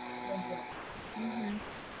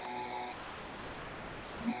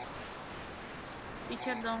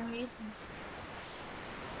 Teacher, don't listen.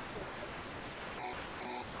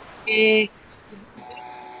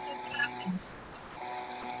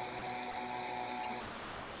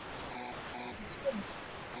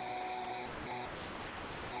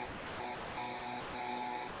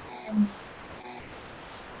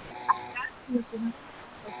 Acá se nos unen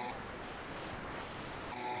los verbos.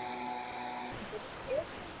 Entonces,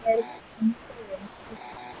 estos verbos son problemas.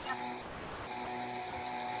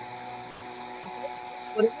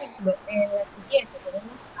 Por ejemplo, en la siguiente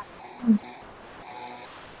tenemos a las 11.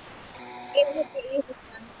 ¿Qué es lo que ellos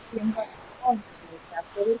están haciendo a las 11? En el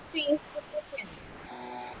caso de sí, ¿qué está haciendo?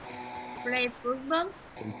 Play football.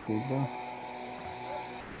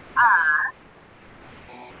 Entonces, at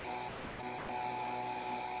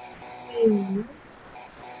y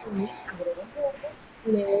agrega el verbo,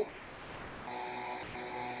 let's.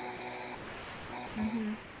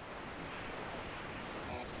 En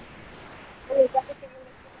el caso que yo no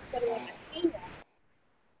quiero hacer negativa,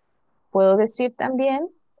 puedo decir también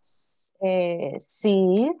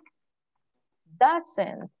sí,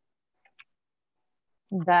 doesn't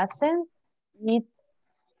eat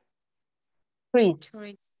grits.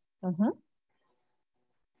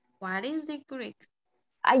 What is the Greek?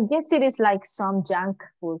 I guess it is like some junk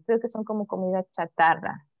food. Creo que son como comida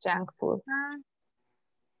chatarra, junk food.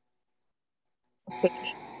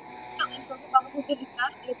 Okay. So, entonces vamos a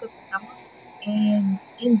utilizar lo que tengamos en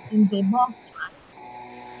the box, right?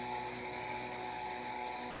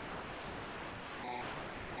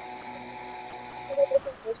 Tenemos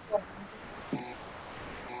en dos formas.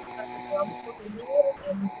 Para que podamos corregir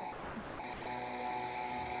en información.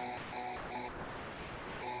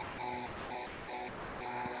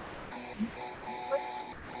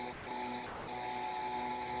 Questions?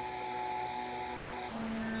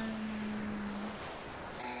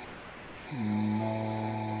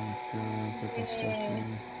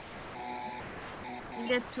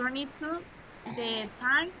 The 22, the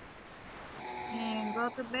time, and go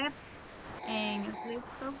to bed, and sleep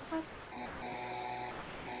sofa.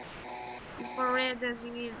 Correct,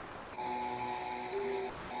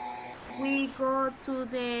 we go to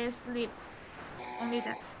the sleep, Only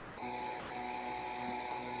that.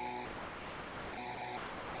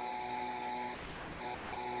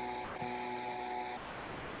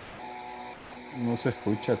 No se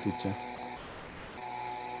escucha, teacher.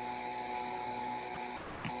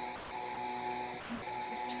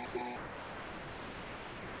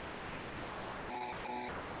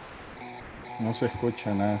 No se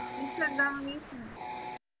escucha nada.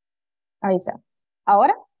 Ahí está.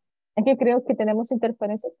 Ahora, es que creo que tenemos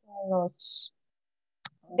interferencia con los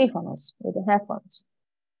audífonos, with the headphones.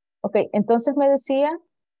 Ok, entonces me decía,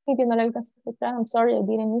 que no le alcancé a escuchar, I'm sorry, I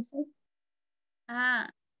didn't listen. Ah,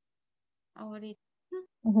 ahorita.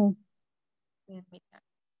 Ujú. Permítame.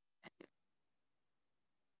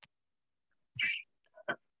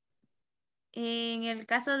 En el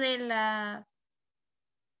caso de las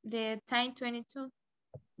de time 22,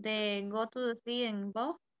 de go to the sea and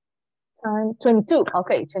go. Time 22,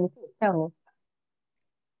 okay, 22, tell me.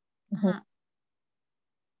 Ujú. Ajá.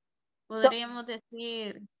 So, Podríamos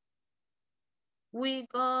decir, we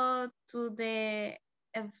go to the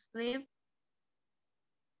sleep.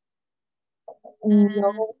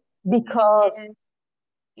 no, because,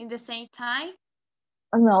 In the same time.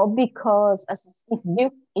 no, because as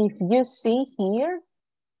if you see here,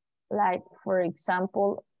 like for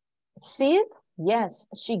example, Sid, yes,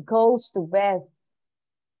 she goes to bed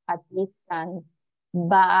at this time,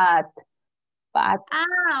 but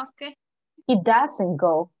Ah, okay. he doesn't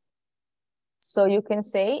go. So you can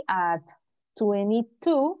say at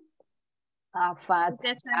 22, Fat The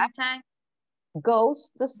same time.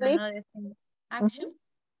 goes to sleep. Another thing. Action.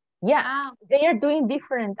 Yeah, Ah, they are doing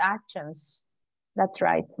different actions. That's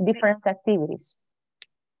right, different activities.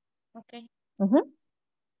 okay. Mhm.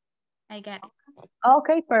 I got it.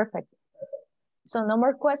 Okay, perfect. So no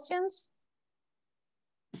more questions?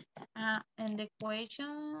 And the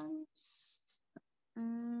questions.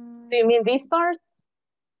 Do you mean this part?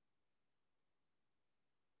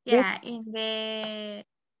 Yeah, in the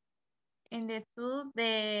tool,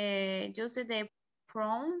 use the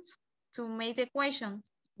prompts to make the questions.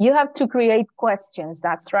 You have to create questions,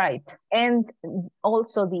 that's right. And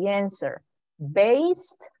also the answer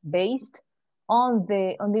based on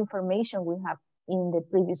the information we have in the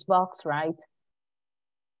previous box, right?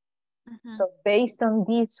 So based on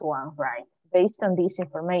this one, right? Based on this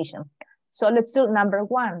information. So let's do number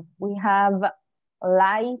 1. We have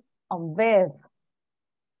lie on bed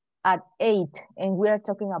at 8, and we are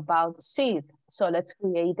talking about seed. So let's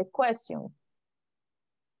create the question.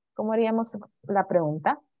 ¿Cómo haríamos la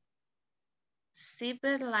pregunta? Sleep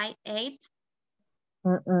like 8.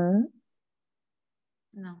 Mm-mm.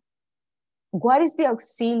 No. What is the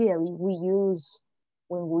auxiliary we use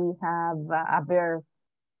when we have a verb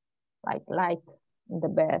like in the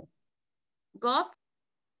bed? Go.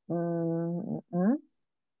 Mm-mm.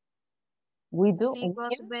 We do Sleep go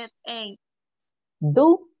to use bed 8.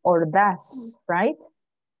 do or does, right?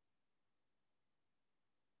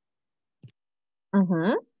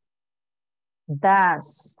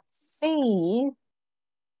 Does she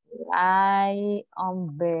lie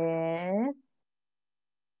on bed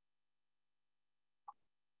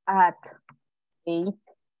at 8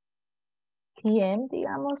 p.m.,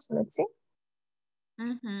 digamos, let's see.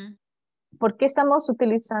 ¿Por qué estamos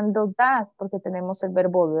utilizando that? Porque tenemos el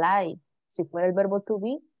verbo lie. Si fuera el verbo to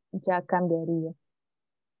be, ya cambiaría.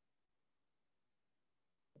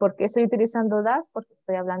 ¿Por qué estoy utilizando that? Porque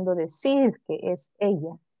estoy hablando de Sid, que es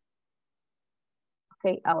ella.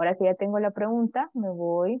 Ok, ahora que ya tengo la pregunta, me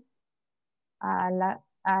voy a la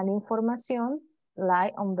información.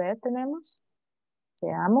 Lie on bed tenemos.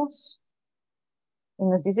 Veamos. Y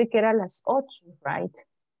nos dice que era a las 8, right?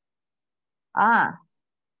 Ah.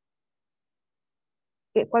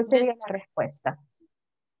 ¿Cuál sería la respuesta?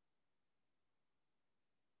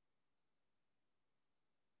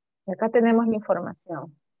 Y acá tenemos la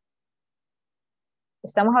información.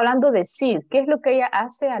 Estamos hablando de Sid. ¿Qué es lo que ella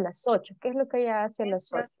hace a las 8? ¿Qué es lo que ella hace a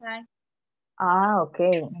las 8? Ah, ok.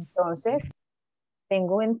 Entonces,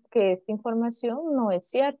 tengo que esta información no es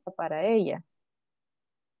cierta para ella.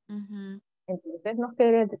 Entonces, nos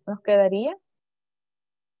quedaría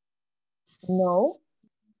no,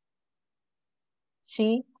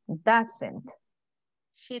 she doesn't.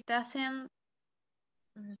 She doesn't.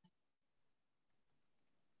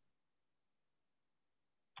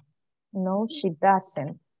 No, she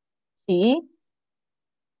doesn't. She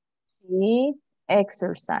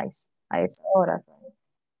exercise a esa hora.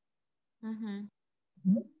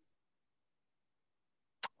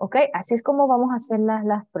 Ok, así es como vamos a hacer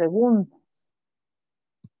las preguntas.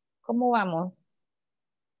 ¿Cómo vamos?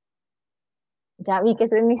 Ya vi que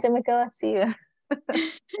ni se me quedó así.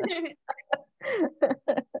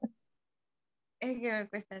 Es que me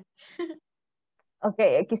cuesta. Ok,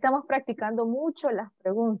 aquí estamos practicando mucho las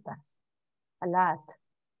preguntas. A lot.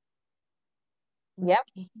 Yep.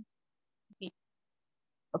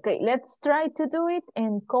 Okay, let's try to do it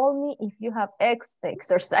and call me if you have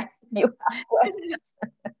exercise, you have questions.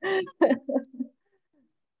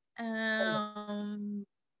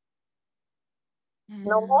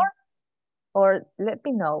 No more? Or let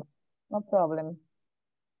me know. No problem.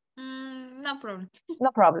 No problem.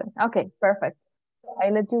 No problem. Okay, perfect. I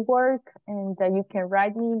let you work and you can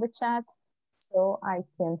write me in the chat so I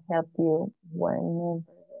can help you whenever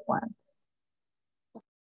you want.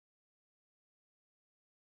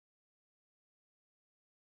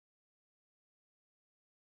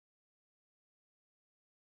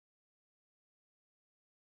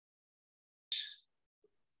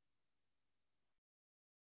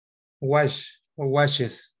 Wash o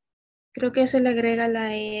washes. Creo que se le agrega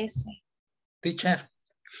la ES. Teacher.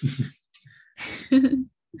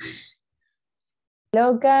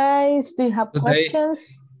 Hello guys, do you have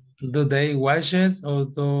questions? Do they wash it or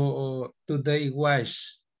do they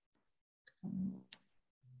wash?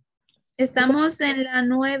 Estamos en la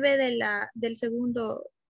 9 del segundo,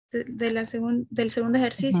 del segundo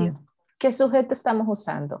ejercicio. ¿Qué sujeto estamos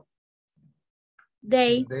usando?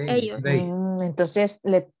 Ellos. Entonces,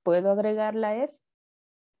 ¿le puedo agregar la S?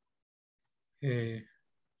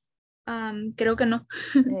 Creo que no.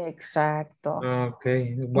 Exacto. Ok,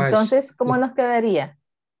 wash. Entonces, ¿cómo nos quedaría?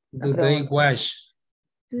 Do they wash?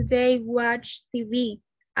 Do they watch TV?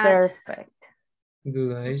 Perfect.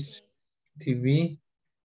 Do they watch TV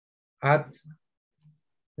at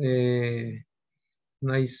 19?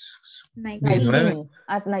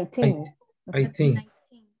 At 19.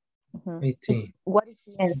 18. What is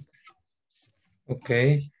the answer? Ok.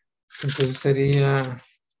 Entonces sería,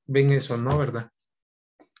 ven eso, ¿no? ¿Verdad?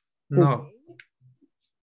 No.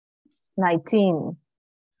 19.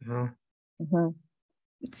 No.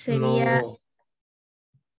 Sería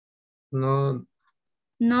No.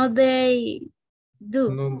 no they do.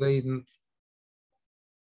 No, they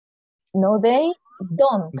No, they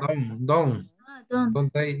don't. don't. Don't.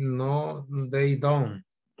 No, they don't.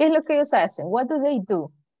 ¿Qué es lo que ellos hacen? What do they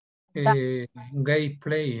do? They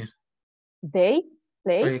play. They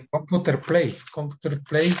play? Computer play. Computer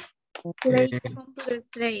play. Computer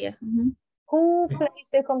player. Who plays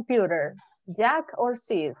the computer? Jack or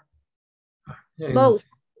Sid? Both.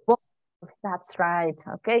 Both. That's right.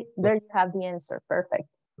 Okay, there you have the answer. Perfect.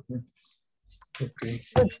 Okay.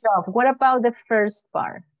 Good job. What about the first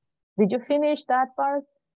part? Did you finish that part?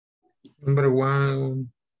 Number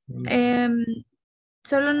 1.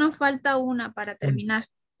 Solo nos falta una para terminar,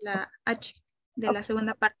 la H de la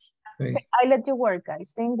segunda parte. Okay, I let you work,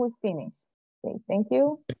 guys. Then we finish. Okay, thank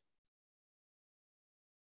you.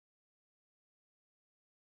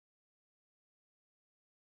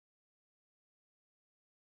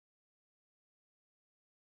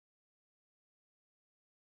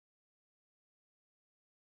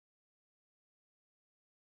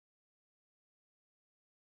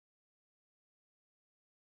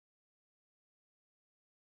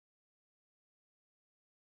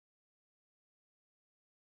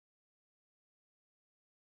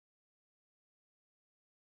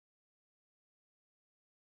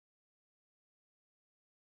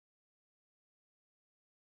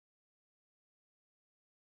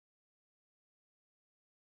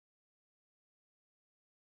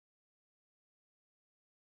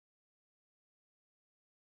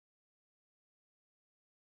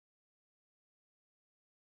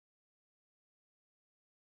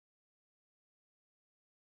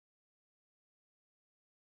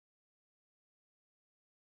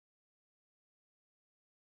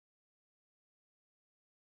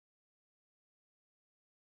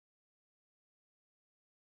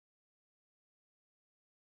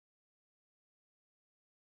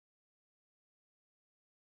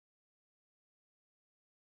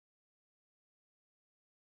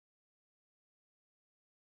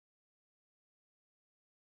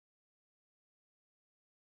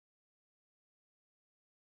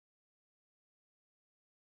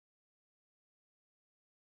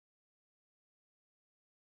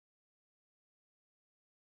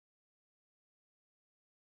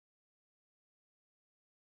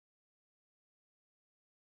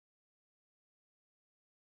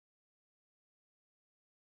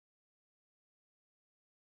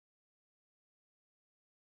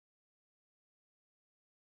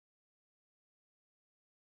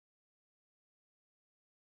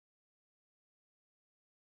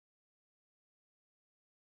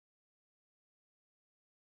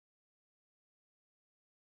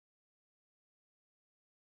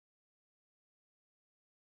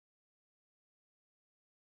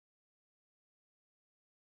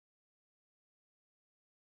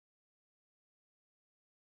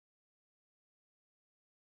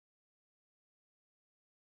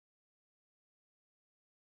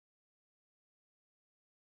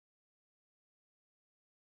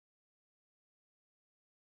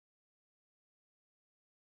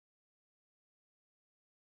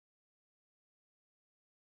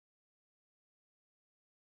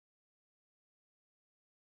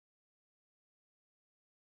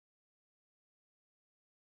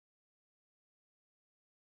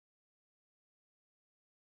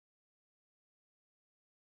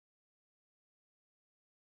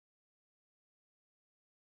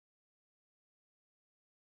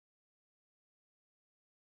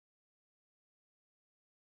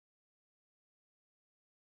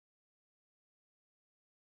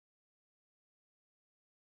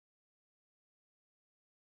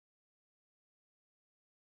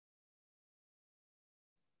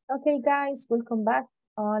 Okay, guys, welcome back.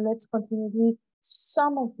 Let's continue with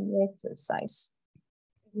some of the exercise.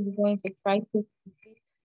 We're going to try to complete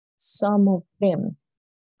some of them.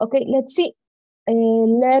 Okay, let's see.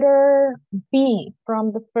 Letter B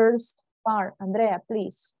from the first part. Andrea,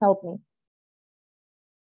 please help me.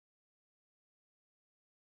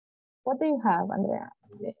 What do you have, Andrea?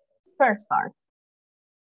 The first part.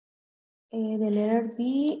 The letter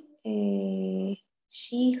B,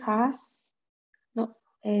 she has, no,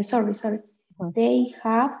 sorry. They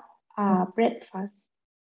have a breakfast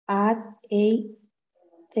at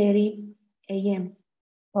 8:30 a.m.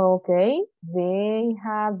 Okay, they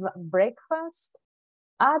have breakfast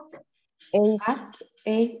at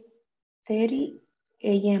 8:30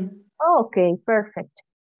 a.m. Okay, perfect.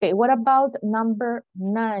 Okay, what about number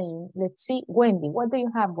 9? Let's see, Wendy. What do you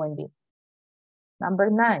have, Wendy? Number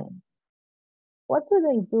 9. What do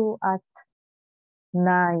they do at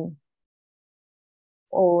 9?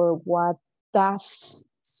 Or what does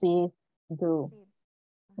Sid do?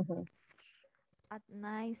 At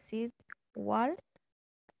night, Sid walk.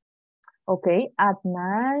 Okay, at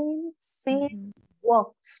 9, Sid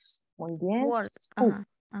walks. Muy bien. Walks.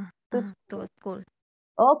 To school.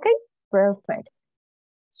 Okay, perfect.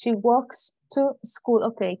 She walks to school.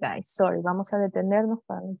 Okay, guys, sorry, vamos a detenernos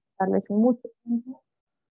para no darles mucho tiempo.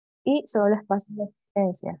 Y solo les paso la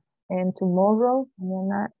asistencia. And tomorrow,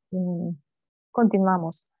 mañana,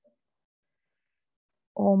 continuamos.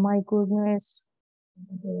 Oh my goodness.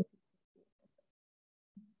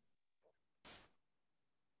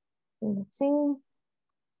 Let's see.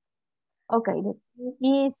 Okay, let's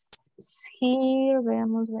see. Is here.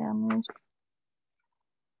 Veamos.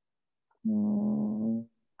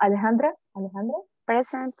 Alejandra?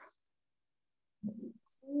 Present.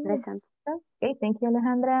 Present. Okay, thank you,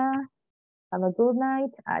 Alejandra. Have a good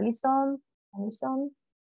night. Alison?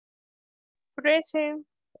 Present.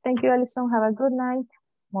 Thank you, Alison. Have a good night.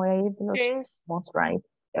 Voy a ir de los Yes. most right.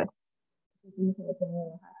 Yes.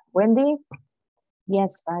 Wendy?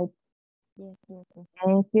 Yes, right. Yes.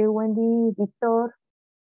 Thank you, Wendy. Victor?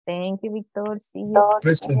 Thank you, Victor. See you.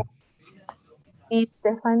 Present. Is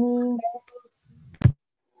Stephanie?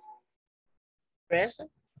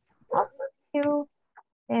 Present. Thank you.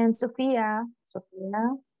 And Sophia?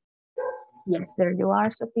 Yes, there you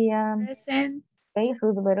are, Sophia. Present. Okay,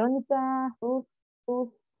 Ruth Veronica. Ruth.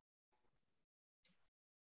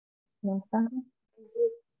 No está.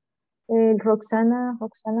 Roxana.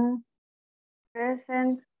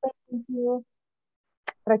 Present. Thank you.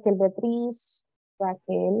 Rachel Beatriz.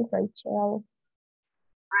 Rachel.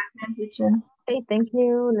 Present, teacher. Okay, thank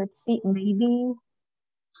you. Let's see. Maybe.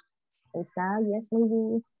 Está, yes,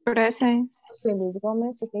 maybe. Present. José Luis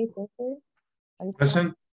Gómez. Okay, thank you.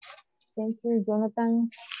 Present. Thank you, Jonathan.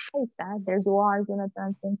 Ahí está. There you are,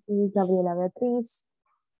 Jonathan. Thank you, Gabriela Beatriz.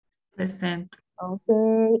 Present.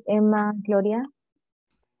 Okay, Emma Gloria.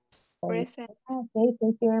 Present. Okay,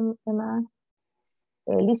 thank you, Emma.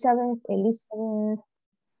 Elizabeth.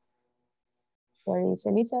 Where is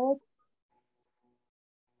Elizabeth?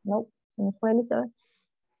 No, se me fue Elizabeth.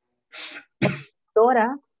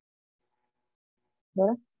 Dora.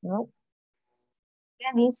 No.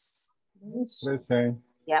 Dennis. Present.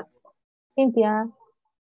 Yep. Cynthia.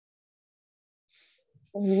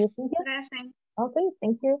 Can you use Cynthia? Present. Okay,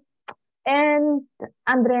 thank you. And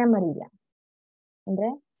Andrea Maria.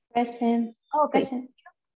 Andrea? Present. Okay. Present.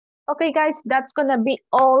 Okay, guys, that's gonna be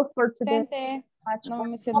all for today. Presente. No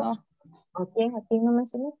me mencionó. Okay, aquí no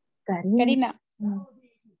mencioné. Karina. No,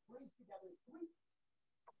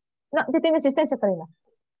 ya tiene asistencia, Karina.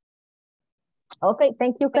 Okay,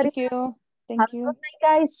 thank you, Karina. Thank you. Good night,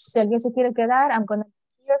 guys. Si alguien se quiere quedar, I'm gonna be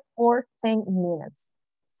here for 10 minutes.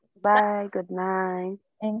 Bye. Good night.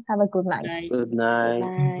 And have a good night. Good night.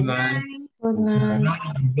 Good night. Good night.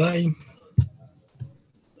 Bye.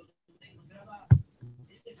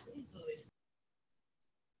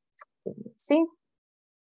 See?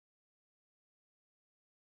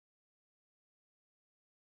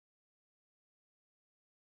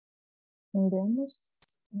 Veamos.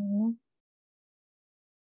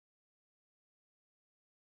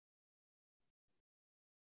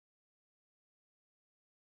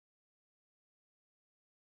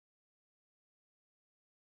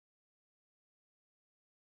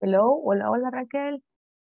 Hello, hola Raquel.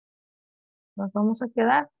 Nos vamos a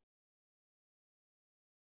quedar.